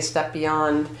maybe a step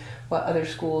beyond what other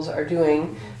schools are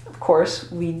doing. Of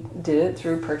course, we did it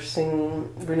through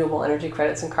purchasing renewable energy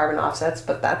credits and carbon offsets,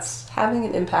 but that's having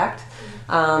an impact.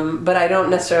 But I don't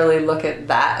necessarily look at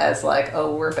that as like,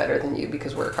 we're better than you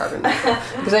because we're carbon neutral.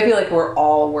 Because I feel like we're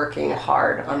all working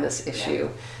hard on this issue.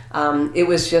 It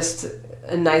was just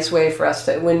a nice way for us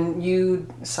to, when you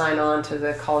sign on to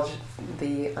the college,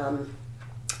 the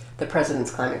President's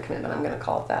Climate Commitment, I'm going to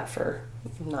call it that for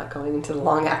not going into the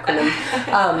long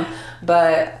acronym,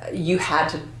 but you had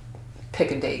to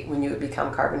pick a date when you would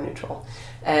become carbon neutral.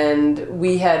 And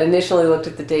we had initially looked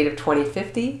at the date of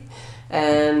 2050,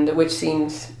 and which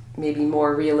seemed maybe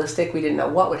more realistic. We didn't know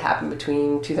what would happen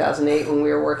between 2008 when we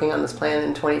were working on this plan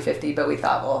in 2050, but we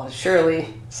thought, well,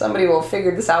 surely somebody will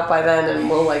figure this out by then, and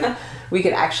we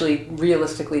could actually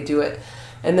realistically do it.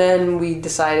 And then we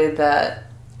decided that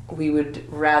we would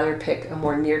rather pick a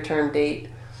more near-term date,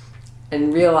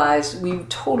 and we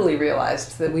totally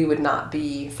realized that we would not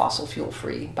be fossil fuel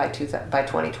free by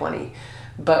 2020.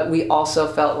 But we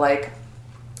also felt like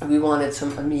we wanted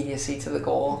some immediacy to the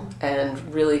goal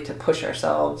and really to push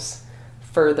ourselves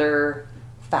further,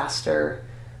 faster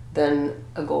than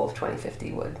a goal of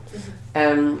 2050 would.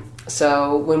 And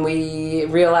so when we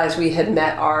realized we had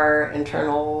met our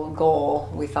internal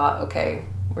goal, we thought, okay,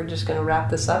 we're just going to wrap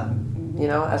this up,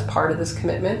 as part of this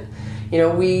commitment.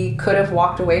 We could have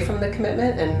walked away from the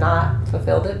commitment and not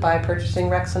fulfilled it by purchasing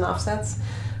RECs and offsets,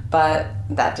 but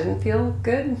that didn't feel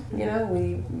good.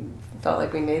 We felt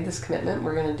like we made this commitment,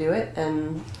 we're going to do it.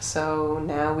 And so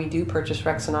now we do purchase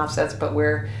RECs and offsets, but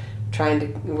we're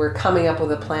coming up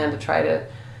with a plan to try to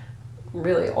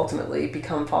really ultimately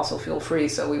become fossil fuel free,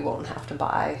 so we won't have to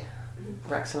buy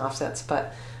RECs and offsets.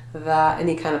 But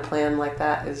any kind of plan like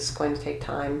that is going to take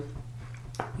time.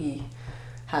 We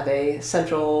have a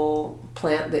central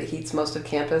plant that heats most of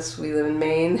campus. We live in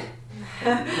Maine.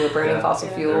 We're burning fossil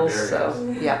fuels,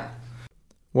 so yeah.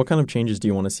 What kind of changes do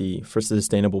you want to see for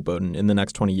sustainable Bowdoin in the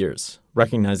next 20 years,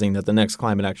 recognizing that the next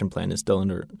climate action plan is still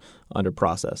under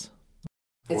process?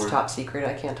 It's top secret.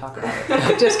 I can't talk about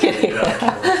it. Just kidding.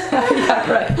 Yeah,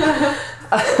 right.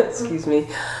 Excuse me.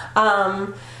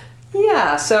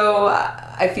 So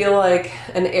I feel like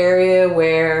an area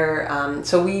where,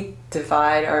 so we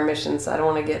divide our emissions. I don't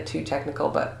want to get too technical,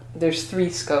 but there's 3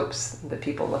 scopes that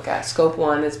people look at. Scope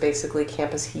 1 is basically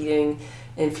campus heating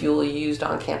and fuel used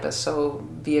on campus, so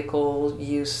vehicle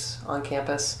use on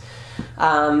campus.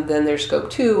 Then there's Scope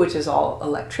 2, which is all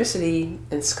electricity,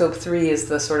 and Scope 3 is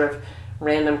the sort of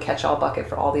random catch-all bucket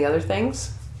for all the other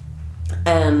things.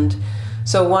 And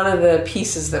so one of the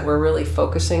pieces that we're really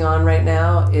focusing on right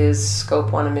now is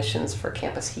Scope 1 emissions for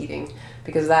campus heating,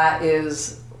 because that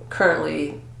is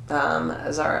currently,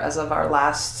 as of our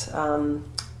last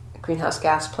greenhouse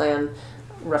gas plan,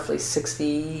 roughly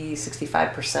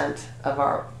 65% of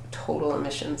our total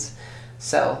emissions.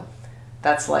 So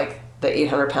that's like the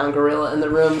 800-pound gorilla in the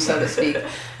room, so to speak.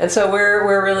 And so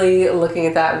we're really looking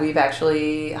at that. We've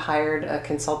actually hired a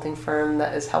consulting firm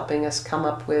that is helping us come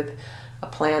up with a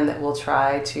plan that will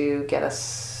try to get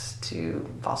us to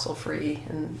fossil free.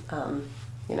 And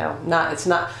it's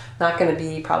not going to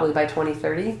be probably by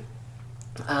 2030,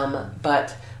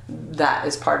 but that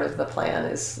is part of the plan,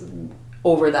 is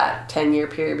over that 10-year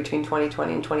period between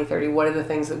 2020 and 2030, what are the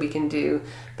things that we can do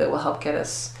that will help get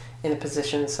us in a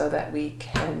position so that we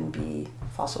can be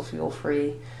fossil fuel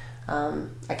free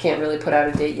I can't really put out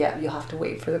a date yet. You'll have to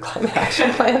wait for the climate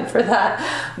action plan for that.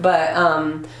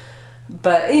 But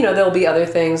there'll be other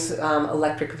things.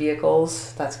 Electric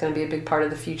vehicles, that's going to be a big part of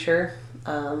the future.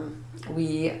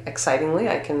 We, excitingly,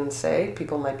 I can say,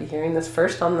 people might be hearing this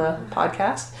first on the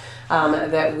podcast,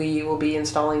 that we will be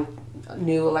installing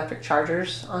new electric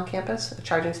chargers on campus,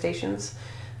 charging stations.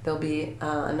 There'll be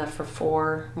enough for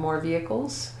 4 more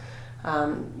vehicles.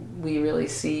 We really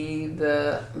see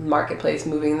the marketplace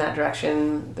moving in that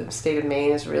direction. The state of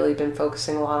Maine has really been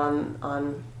focusing a lot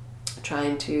on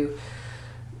trying to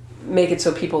make it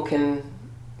so people can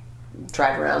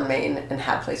drive around Maine and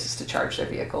have places to charge their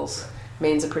vehicles.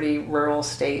 Maine's a pretty rural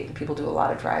state. People do a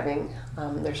lot of driving.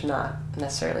 There's not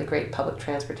necessarily great public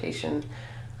transportation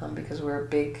because we're a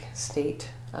big state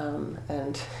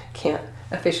and can't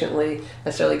efficiently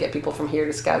necessarily get people from here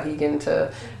to Skowhegan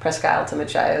to Presque Isle to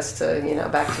Machias to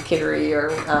back to Kittery or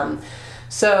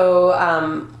so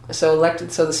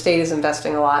the state is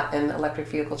investing a lot in electric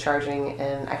vehicle charging,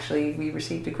 and actually we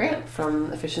received a grant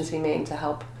from Efficiency Maine to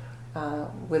help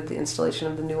with the installation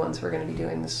of the new ones we're going to be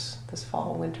doing this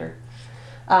fall winter.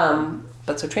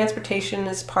 But so transportation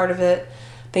is part of it.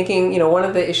 Thinking, one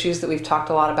of the issues that we've talked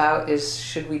a lot about is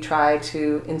should we try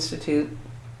to institute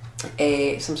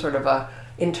some sort of a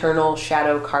internal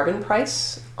shadow carbon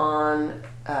price on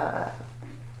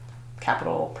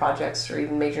capital projects or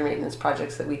even major maintenance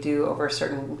projects that we do over a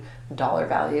certain dollar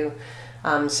value.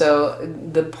 So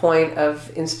the point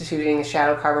of instituting a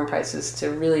shadow carbon price is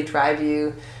to really drive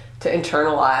you to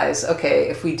internalize, okay,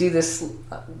 if we do this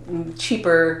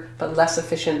cheaper but less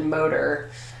efficient motor,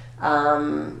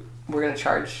 we're going to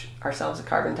charge ourselves a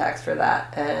carbon tax for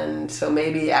that. And so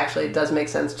maybe actually it does make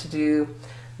sense to do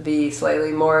the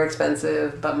slightly more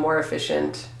expensive but more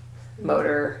efficient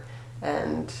motor.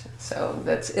 And so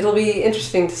it'll be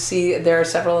interesting to see. There are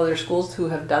several other schools who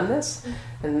have done this,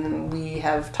 and we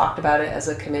have talked about it as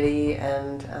a committee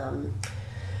and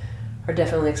are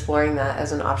definitely exploring that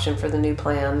as an option for the new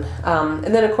plan.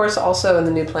 And then of course also in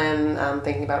the new plan,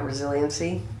 thinking about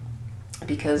resiliency,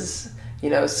 because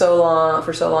for so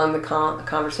long the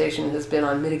conversation has been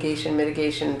on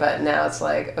mitigation, but now it's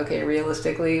like, okay,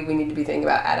 realistically we need to be thinking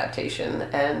about adaptation.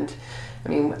 And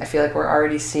I feel like we're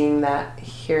already seeing that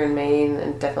here in Maine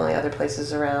and definitely other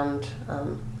places around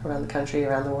the country,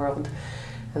 around the world.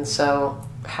 And so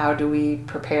how do we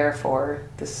prepare for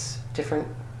this different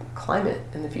climate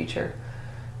in the future?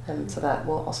 And so that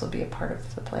will also be a part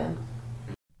of the plan.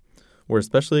 We're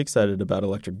especially excited about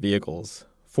electric vehicles.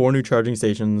 4 new charging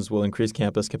stations will increase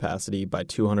campus capacity by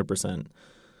 200%.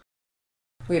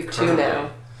 We have 2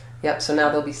 now. Yep, so now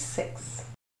there'll be 6.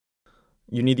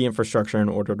 You need the infrastructure in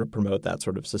order to promote that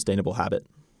sort of sustainable habit.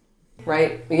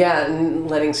 Right. Yeah, and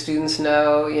letting students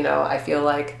know, I feel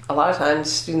like a lot of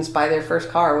times students buy their first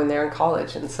car when they're in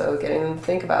college, and so getting them to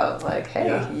think about like,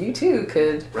 hey, you too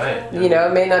could,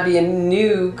 it may not be a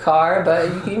new car,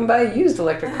 but you can even buy a used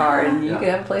electric car and you could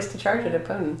have a place to charge it at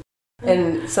Bowdoin.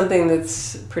 And something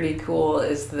that's pretty cool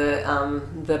is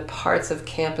the parts of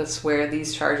campus where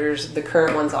these chargers, the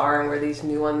current ones are, and where these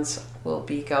new ones will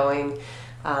be going.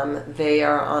 They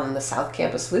are on the South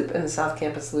Campus Loop, and the South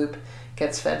Campus Loop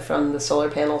gets fed from the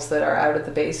solar panels that are out at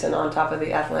the base and on top of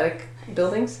the athletic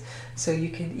buildings. So you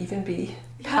could even be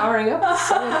powering up with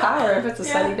solar power if it's a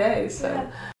sunny day. So,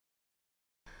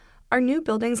 Are new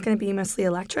buildings going to be mostly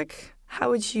electric? How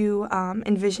would you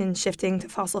envision shifting to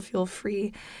fossil fuel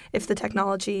free if the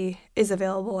technology is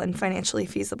available and financially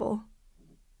feasible?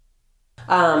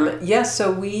 Yes,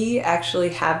 so we actually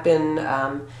have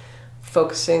been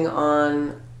focusing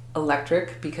on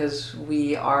electric because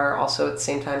we are also at the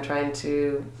same time trying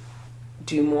to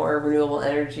do more renewable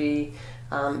energy,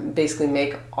 basically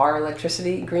make our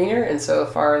electricity greener. And so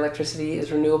if our electricity is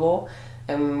renewable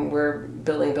and we're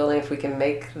building a building, if we can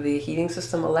make the heating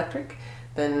system electric,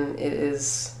 then it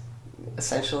is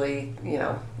essentially,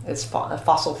 as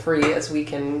fossil free as we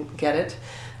can get it.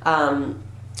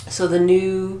 So the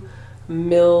new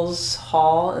Mills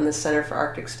Hall and the Center for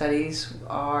Arctic Studies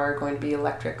are going to be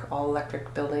all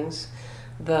electric buildings.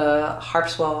 The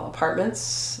Harpswell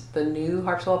Apartments, the new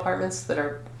Harpswell Apartments that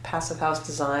are passive house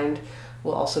designed,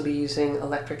 will also be using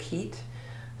electric heat.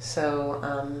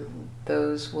 So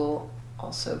those will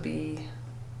also be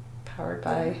powered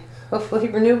by hopefully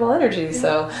renewable energy.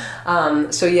 So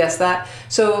yes, that.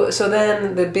 So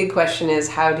then the big question is,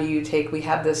 how do you we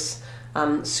have this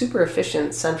super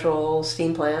efficient central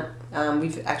steam plant.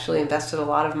 We've actually invested a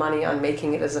lot of money on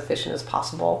making it as efficient as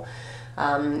possible.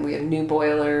 We have new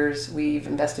boilers. We've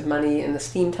invested money in the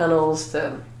steam tunnels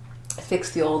to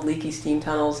fix the old leaky steam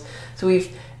tunnels. So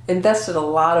we've invested a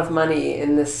lot of money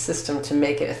in this system to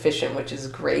make it efficient, which is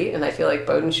great. And I feel like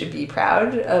Bowdoin should be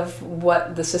proud of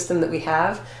what the system that we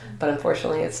have. But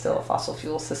unfortunately, it's still a fossil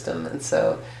fuel system. And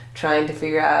so trying to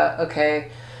figure out,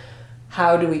 okay,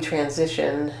 how do we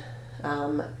transition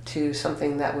to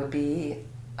something that would be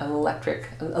an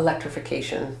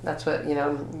electrification? That's what,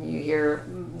 you hear,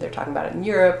 they're talking about it in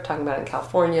Europe, talking about it in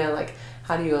California. Like,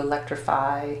 how do you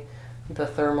electrify the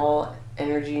thermal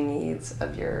energy needs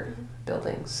of your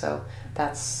buildings? So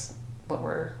that's what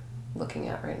we're looking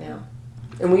at right now.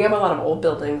 And we have a lot of old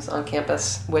buildings on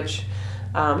campus, which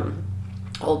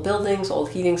old buildings, old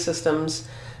heating systems.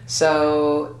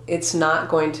 So it's not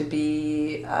going to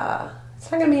be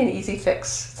an easy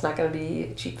fix. It's not going to be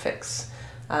a cheap fix.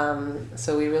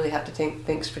 So we really have to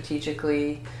think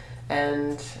strategically,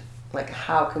 and like,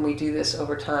 how can we do this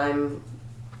over time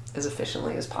as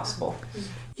efficiently as possible?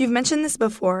 You've mentioned this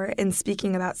before in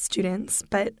speaking about students,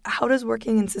 but how does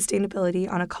working in sustainability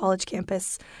on a college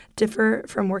campus differ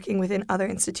from working within other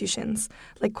institutions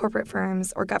like corporate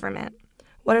firms or government?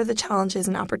 What are the challenges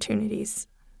and opportunities?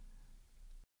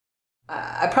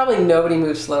 Probably nobody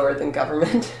moves slower than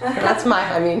government. That's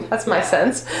my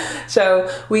sense. So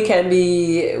we can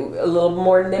be a little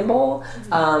more nimble.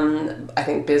 I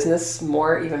think business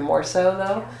even more so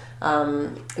though.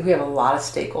 We have a lot of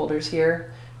stakeholders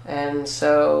here. And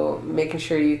so making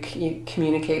sure you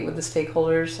communicate with the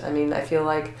stakeholders. I mean, I feel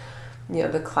like,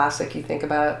 the classic, you think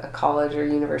about a college or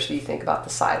university, you think about the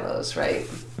silos, right?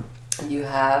 You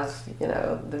have,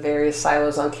 the various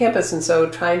silos on campus, and so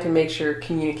trying to make sure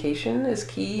communication is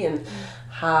key, and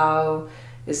how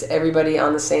is everybody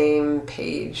on the same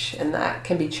page, and that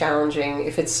can be challenging.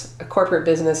 If it's a corporate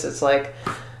business, it's like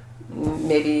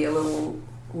maybe a little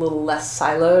less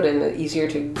siloed and easier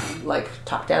to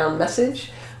top-down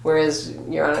message. Whereas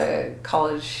you're on a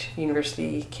college,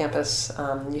 university campus,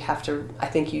 I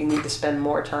think you need to spend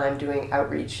more time doing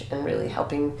outreach and really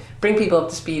helping bring people up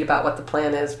to speed about what the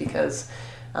plan is, because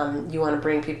you want to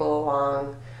bring people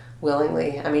along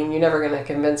willingly. I mean, you're never going to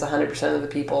convince 100% of the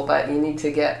people, but you need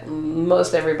to get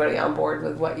most everybody on board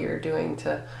with what you're doing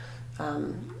to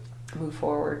move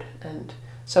forward. And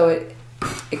so it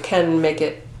can make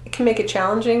it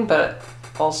challenging, but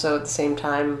also at the same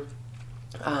time,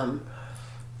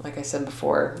 like I said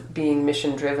before, being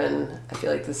mission-driven, I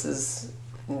feel like this is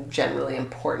generally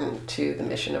important to the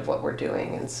mission of what we're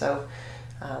doing, and so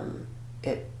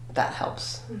that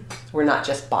helps. We're not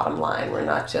just bottom line. We're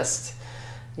not just,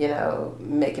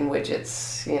 making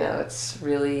widgets. It's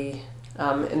really,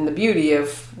 and the beauty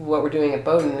of what we're doing at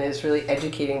Bowdoin is really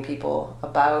educating people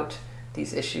about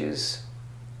these issues,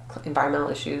 environmental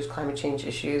issues, climate change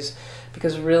issues,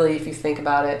 because really, if you think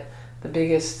about it, the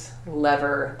biggest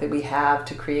lever that we have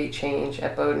to create change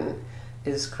at Bowdoin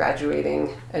is graduating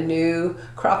a new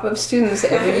crop of students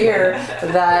every year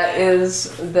that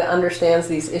understands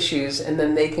these issues, and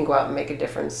then they can go out and make a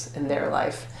difference in their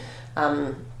life.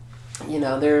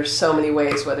 There's so many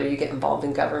ways, whether you get involved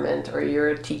in government or you're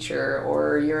a teacher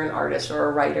or you're an artist or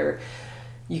a writer,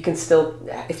 you can still,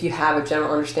 if you have a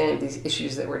general understanding of these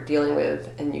issues that we're dealing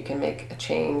with, and you can make a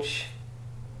change,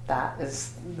 that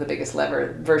is the biggest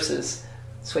lever versus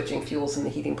switching fuels in the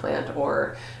heating plant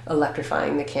or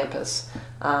electrifying the campus.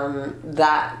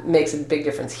 That makes a big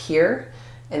difference here,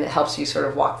 and it helps you sort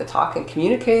of walk the talk and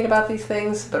communicate about these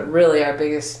things. But really our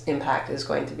biggest impact is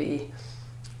going to be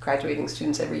graduating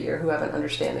students every year who have an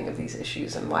understanding of these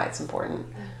issues and why it's important.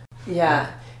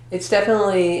 Yeah, it's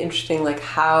definitely interesting, like,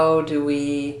 how do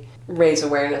we raise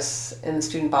awareness in the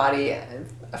student body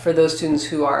for those students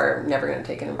who are never going to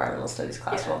take an environmental studies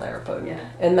class while they're at Bowdoin. Yeah.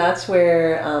 And that's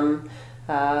where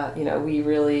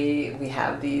we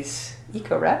have these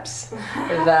eco-reps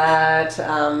that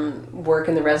work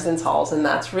in the residence halls, and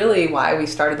that's really why we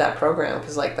started that program,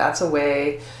 because that's a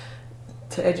way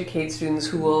to educate students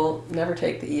who will never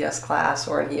take the ES class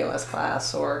or an EOS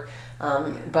class, or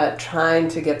but trying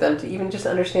to get them to even just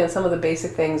understand some of the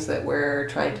basic things that we're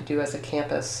trying to do as a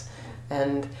campus.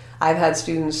 And I've had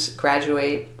students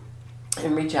graduate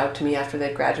and reach out to me after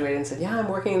they've graduated and said, yeah, I'm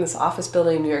working in this office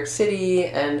building in New York City,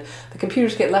 and the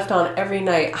computers get left on every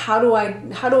night. How do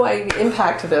I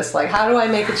impact this? Like, how do I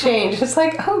make a change? It's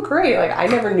like, oh, great. Like, I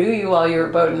never knew you while you were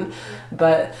at Bowdoin,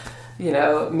 but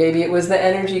maybe it was the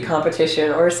energy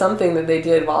competition or something that they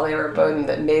did while they were at Bowdoin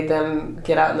that made them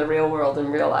get out in the real world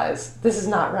and realize this is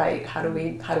not right. How do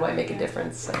I make a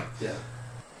difference? So. Yeah.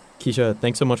 Keisha,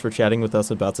 thanks so much for chatting with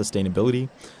us about sustainability.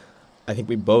 I think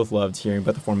we both loved hearing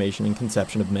about the formation and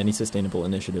conception of many sustainable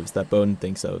initiatives that Bowdoin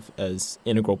thinks of as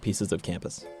integral pieces of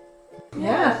campus.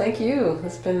 Yeah, thank you.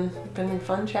 It's been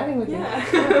fun chatting with you.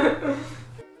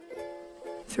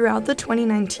 Throughout the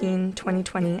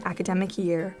 2019-2020 academic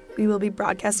year, we will be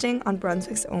broadcasting on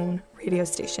Brunswick's own radio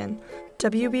station,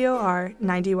 WBOR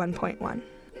 91.1,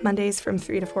 Mondays from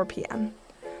 3 to 4 p.m.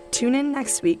 Tune in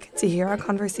next week to hear our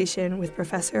conversation with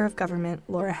Professor of Government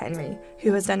Laura Henry,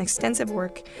 who has done extensive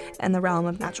work in the realm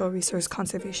of natural resource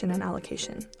conservation and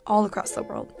allocation all across the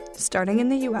world, starting in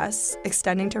the U.S.,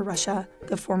 extending to Russia,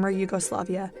 the former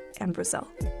Yugoslavia, and Brazil.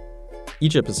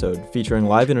 Each episode, featuring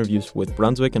live interviews with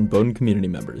Brunswick and Bowdoin community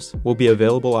members, will be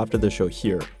available after the show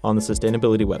here on the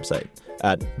Sustainability website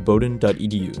at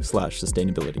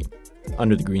bowdoin.edu/sustainability,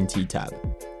 under the Green Tea tab.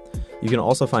 You can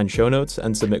also find show notes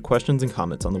and submit questions and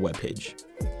comments on the webpage.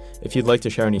 If you'd like to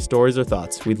share any stories or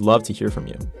thoughts, we'd love to hear from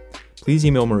you. Please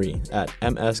email Marie at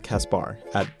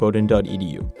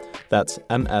mskaspar@bowdoin.edu. That's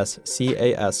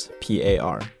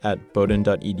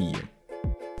mskaspar@bowdoin.edu.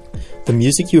 The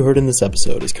music you heard in this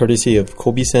episode is courtesy of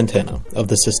Colby Santana of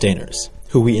The Sustainers,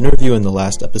 who we interview in the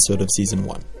last episode of Season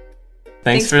 1.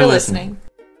 Thanks for listening.